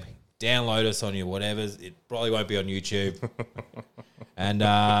 Instagram. Download us on your whatevers. It probably won't be on YouTube. And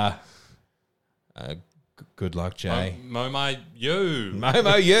good luck, Jay. Momo, you.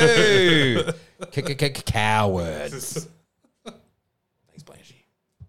 Momo, you. KKKowardice.